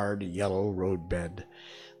the hard yellow roadbed.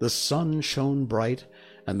 The sun shone bright,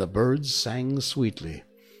 and the birds sang sweetly,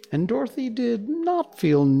 and Dorothy did not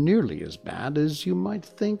feel nearly as bad as you might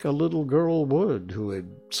think a little girl would who had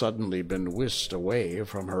suddenly been whisked away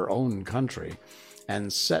from her own country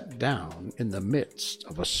and set down in the midst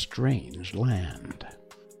of a strange land.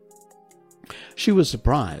 She was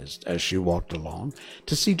surprised, as she walked along,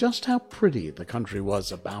 to see just how pretty the country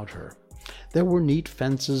was about her. There were neat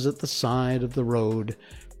fences at the side of the road,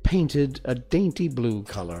 painted a dainty blue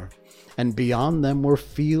color, and beyond them were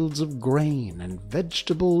fields of grain and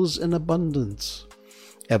vegetables in abundance.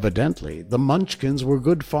 Evidently, the Munchkins were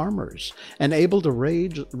good farmers and able to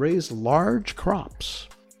raise large crops.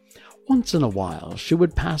 Once in a while she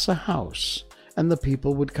would pass a house, and the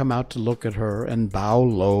people would come out to look at her and bow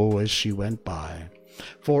low as she went by,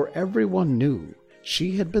 for everyone knew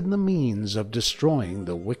she had been the means of destroying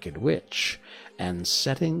the Wicked Witch and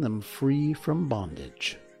setting them free from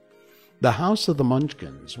bondage. The house of the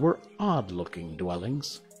Munchkins were odd-looking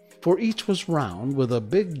dwellings, for each was round with a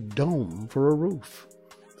big dome for a roof.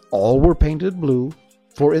 All were painted blue,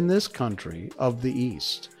 for in this country of the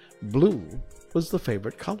East, blue was the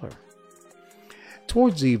favorite color.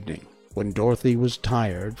 Towards evening, when Dorothy was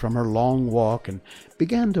tired from her long walk and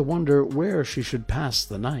began to wonder where she should pass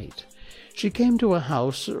the night, she came to a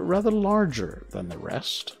house rather larger than the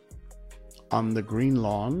rest. On the green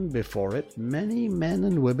lawn before it, many men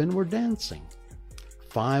and women were dancing.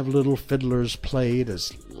 5 little fiddlers played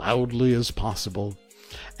as loudly as possible,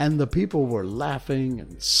 and the people were laughing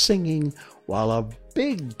and singing, while a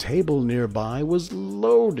big table nearby was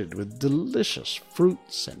loaded with delicious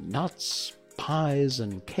fruits and nuts, pies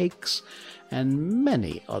and cakes, and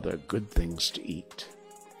many other good things to eat.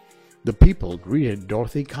 The people greeted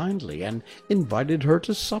Dorothy kindly and invited her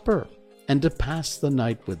to supper and to pass the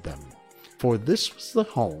night with them, for this was the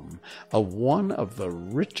home of one of the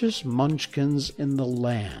richest Munchkins in the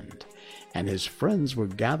land, and his friends were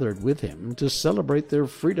gathered with him to celebrate their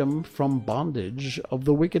freedom from bondage of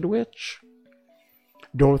the Wicked Witch.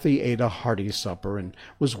 Dorothy ate a hearty supper and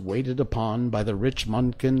was waited upon by the rich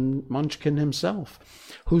Munchkin himself,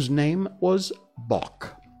 whose name was Boq.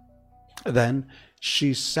 Then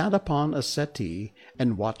she sat upon a settee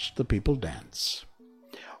and watched the people dance.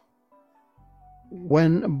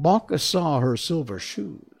 When Boq saw her silver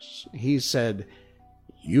shoes, he said,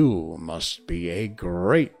 "You must be a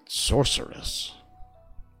great sorceress."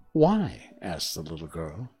 "Why?" asked the little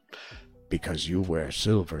girl. "Because you wear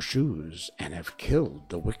silver shoes and have killed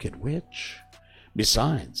the Wicked Witch.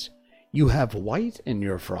 Besides, you have white in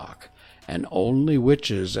your frock, and only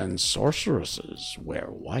witches and sorceresses wear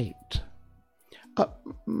white."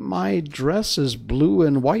 My dress is blue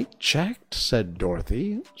and white checked," said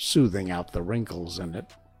Dorothy, smoothing out the wrinkles in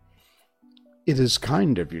it. "It is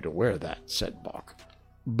kind of you to wear that," said Boq.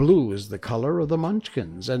 "Blue is the color of the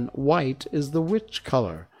Munchkins, and white is the witch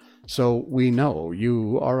color, so we know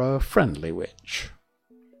you are a friendly witch."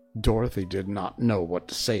 Dorothy did not know what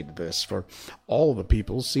to say to this, for all the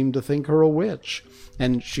people seemed to think her a witch,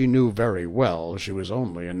 and she knew very well she was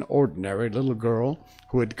only an ordinary little girl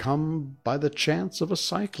who had come by the chance of a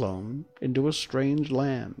cyclone into a strange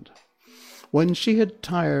land. When she had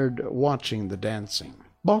tired watching the dancing,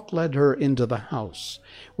 Boq led her into the house,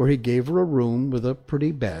 where he gave her a room with a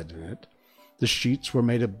pretty bed in it. The sheets were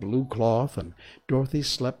made of blue cloth, and Dorothy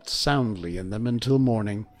slept soundly in them until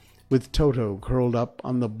morning, with Toto curled up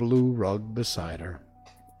on the blue rug beside her.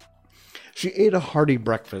 She ate a hearty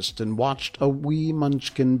breakfast and watched a wee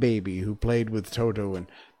Munchkin baby who played with Toto and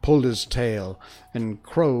pulled his tail and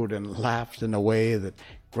crowed and laughed in a way that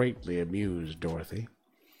greatly amused Dorothy.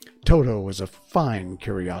 Toto was a fine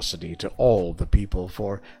curiosity to all the people,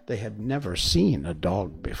 for they had never seen a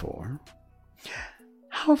dog before.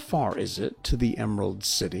 "How far is it to the Emerald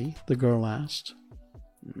City?" the girl asked.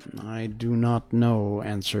 "I do not know,"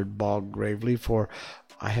 answered Boq gravely, "for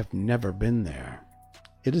I have never been there.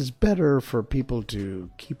 It is better for people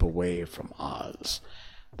to keep away from Oz.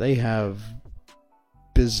 They have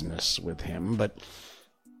business with him, but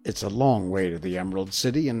it's a long way to the Emerald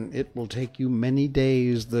City, and it will take you many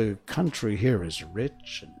days. The country here is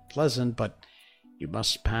rich and pleasant, but you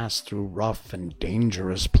must pass through rough and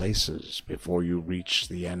dangerous places before you reach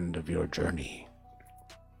the end of your journey."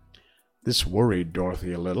 This worried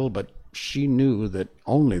Dorothy a little, but she knew that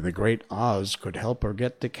only the great Oz could help her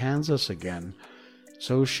get to Kansas again,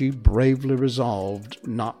 so she bravely resolved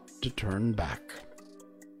not to turn back.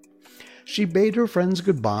 She bade her friends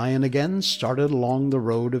goodbye and again started along the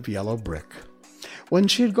road of yellow brick. When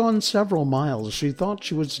she had gone several miles, she thought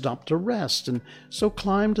she would stop to rest, and so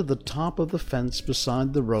climbed to the top of the fence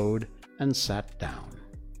beside the road and sat down.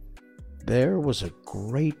 There was a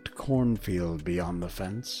great cornfield beyond the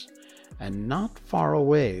fence, and not far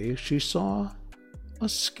away she saw a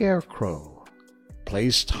scarecrow,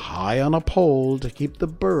 placed high on a pole to keep the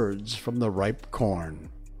birds from the ripe corn.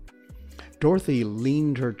 Dorothy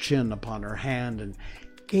leaned her chin upon her hand and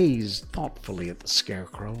gazed thoughtfully at the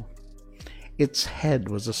scarecrow. Its head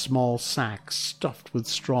was a small sack stuffed with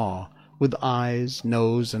straw, with eyes,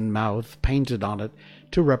 nose, and mouth painted on it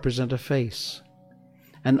to represent a face.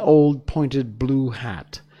 An old pointed blue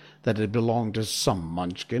hat that had belonged to some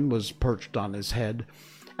munchkin was perched on his head,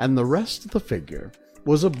 and the rest of the figure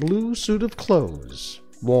was a blue suit of clothes,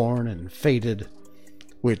 worn and faded,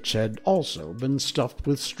 which had also been stuffed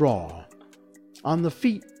with straw. On the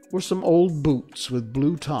feet were some old boots with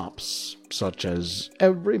blue tops, such as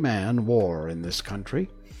every man wore in this country,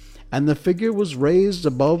 and the figure was raised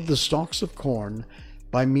above the stalks of corn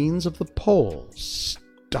by means of the pole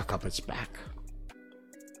stuck up its back.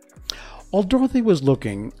 While Dorothy was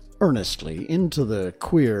looking earnestly into the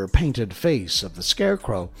queer painted face of the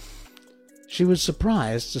Scarecrow, she was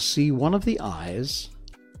surprised to see one of the eyes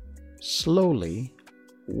slowly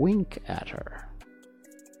wink at her.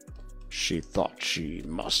 She thought she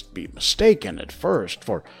must be mistaken at first,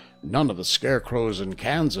 for none of the scarecrows in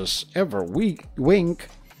Kansas ever wink,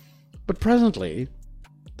 but presently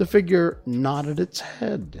the figure nodded its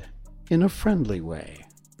head in a friendly way.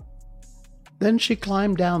 Then she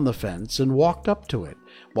climbed down the fence and walked up to it,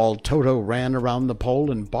 while Toto ran around the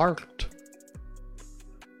pole and barked.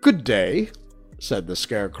 "Good day," said the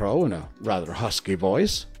Scarecrow in a rather husky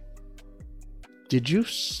voice. "Did you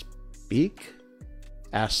speak?"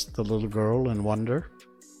 asked the little girl in wonder.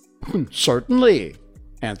 "Certainly,"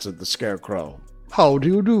 answered the Scarecrow. "How do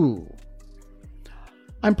you do?"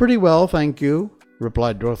 "I'm pretty well, thank you,"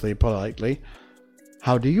 replied Dorothy politely.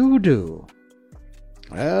 "How do you do?"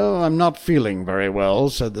 "Well, I'm not feeling very well,"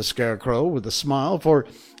 said the Scarecrow with a smile, "for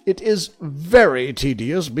it is very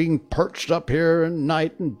tedious being perched up here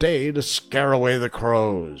night and day to scare away the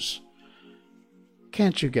crows."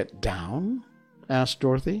 "Can't you get down?" asked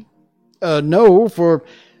Dorothy. No, for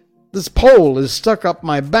this pole is stuck up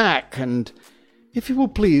my back, and if you will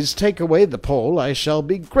please take away the pole, I shall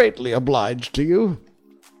be greatly obliged to you."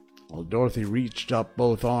 Well, Dorothy reached up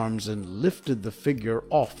both arms and lifted the figure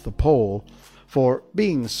off the pole, for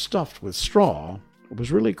being stuffed with straw, it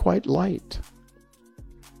was really quite light.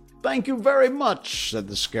 "Thank you very much," said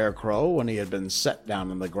the Scarecrow when he had been set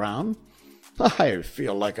down on the ground. "I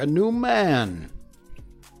feel like a new man."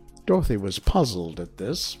 Dorothy was puzzled at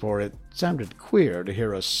this, for it sounded queer to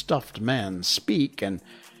hear a stuffed man speak and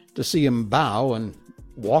to see him bow and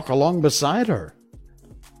walk along beside her.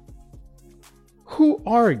 "Who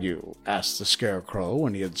are you?" asked the Scarecrow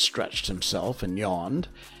when he had stretched himself and yawned.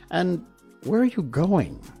 "And where are you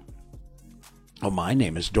going?" "Oh, my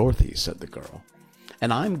name is Dorothy," said the girl,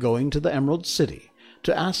 "and I'm going to the Emerald City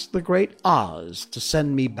to ask the great Oz to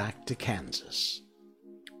send me back to Kansas."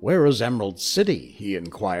 "Where is Emerald City?" he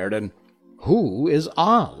inquired, "and who is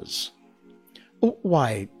Oz?" "Oh,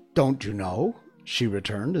 why, don't you know?" she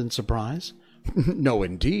returned in surprise. "No,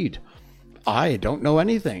 indeed. I don't know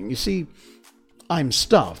anything. You see, I'm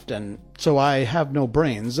stuffed, and so I have no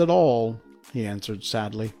brains at all," he answered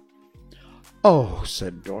sadly. "Oh,"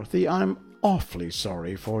 said Dorothy, "I'm awfully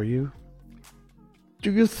sorry for you."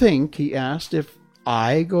 "Do you think," he asked, "if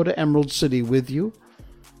I go to Emerald City with you,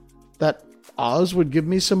 that Oz would give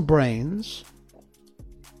me some brains?"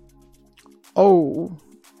 "Oh,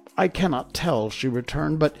 I cannot tell," she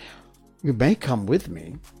returned, "but you may come with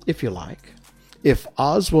me, if you like. If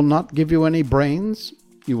Oz will not give you any brains,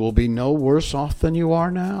 you will be no worse off than you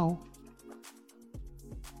are now."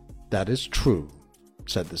 "That is true,"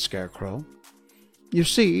 said the Scarecrow. "You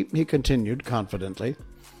see," he continued confidently,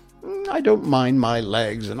 "I don't mind my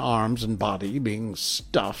legs and arms and body being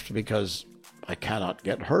stuffed because I cannot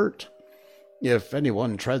get hurt. If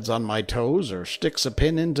anyone treads on my toes or sticks a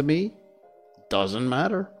pin into me, it doesn't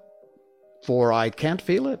matter, for I can't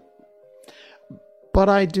feel it. But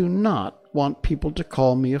I do not want people to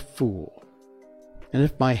call me a fool. And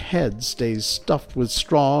if my head stays stuffed with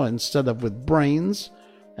straw instead of with brains,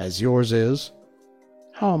 as yours is,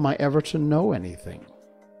 how am I ever to know anything?"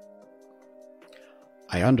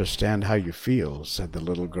 "I understand how you feel," said the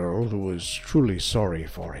little girl, who was truly sorry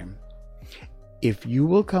for him. "If you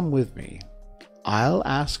will come with me, I'll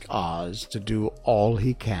ask Oz to do all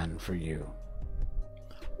he can for you."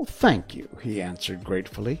 "Well, thank you," he answered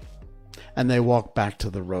gratefully, and they walked back to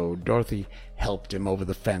the road. Dorothy helped him over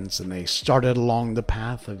the fence, and they started along the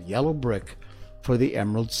path of yellow brick for the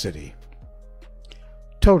Emerald City.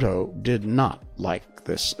 Toto did not like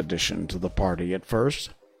this addition to the party at first.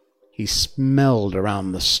 He smelled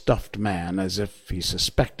around the stuffed man as if he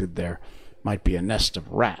suspected there might be a nest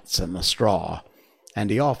of rats in the straw, and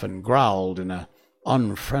he often growled in an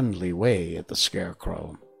unfriendly way at the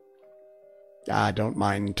Scarecrow. "I don't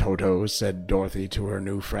mind Toto," said Dorothy to her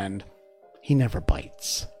new friend. "He never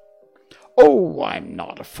bites." "Oh, I'm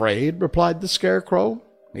not afraid," replied the Scarecrow.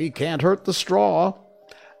 He can't hurt the straw.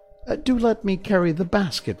 Do let me carry the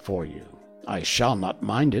basket for you. I shall not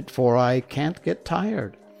mind it, for I can't get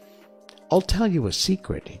tired. I'll tell you a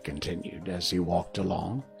secret, he continued as he walked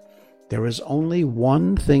along. There is only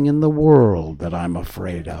one thing in the world that I'm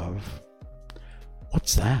afraid of.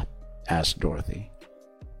 What's that? Asked Dorothy.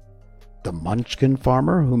 The Munchkin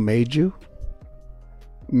farmer who made you?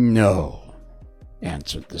 No,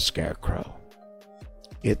 answered the Scarecrow.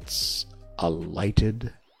 It's a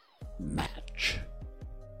lighted match.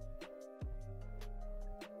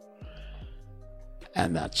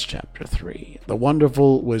 And that's Chapter 3, The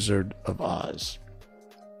Wonderful Wizard of Oz,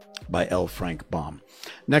 by L. Frank Baum.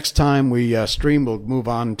 Next time we stream, we'll move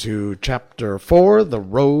on to Chapter 4, The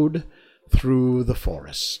Road Through the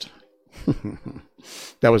Forest.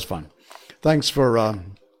 That was fun. Thanks for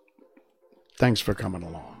coming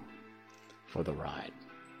along for the ride.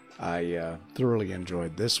 I thoroughly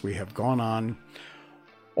enjoyed this. We have gone on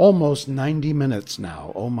almost 90 minutes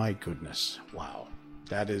now. Oh my goodness. Wow.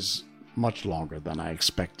 That is much longer than I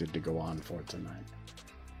expected to go on for tonight.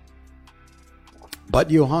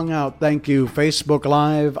 But you hung out. Thank you. Facebook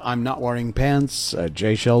Live, I'm Not Wearing Pants,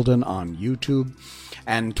 Jay Sheldon on YouTube.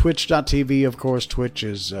 And Twitch.tv, of course. Twitch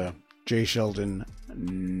is Jay Sheldon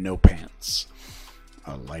No Pants.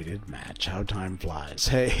 A lighted match. How time flies.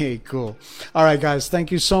 Hey, cool. All right, guys.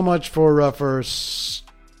 Thank you so much for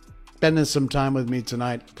spending some time with me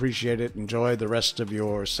tonight. Appreciate it. Enjoy the rest of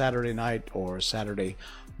your Saturday night or Saturday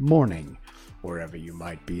morning, wherever you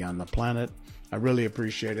might be on the planet. I really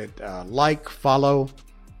appreciate it. Like, follow,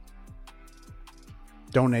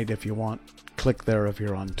 donate if you want. Click there if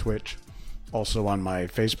you're on Twitch. Also on my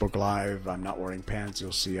Facebook Live, I'm Not Wearing Pants.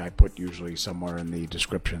 You'll see I put usually somewhere in the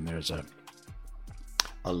description there's a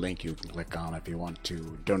link you can click on if you want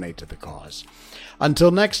to donate to the cause. Until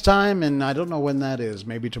next time, and I don't know when that is,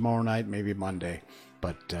 maybe tomorrow night, maybe Monday,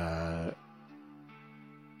 but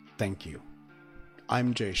thank you.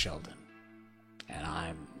 I'm Jay Sheldon, and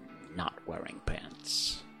I'm not wearing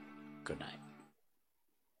pants. Good night.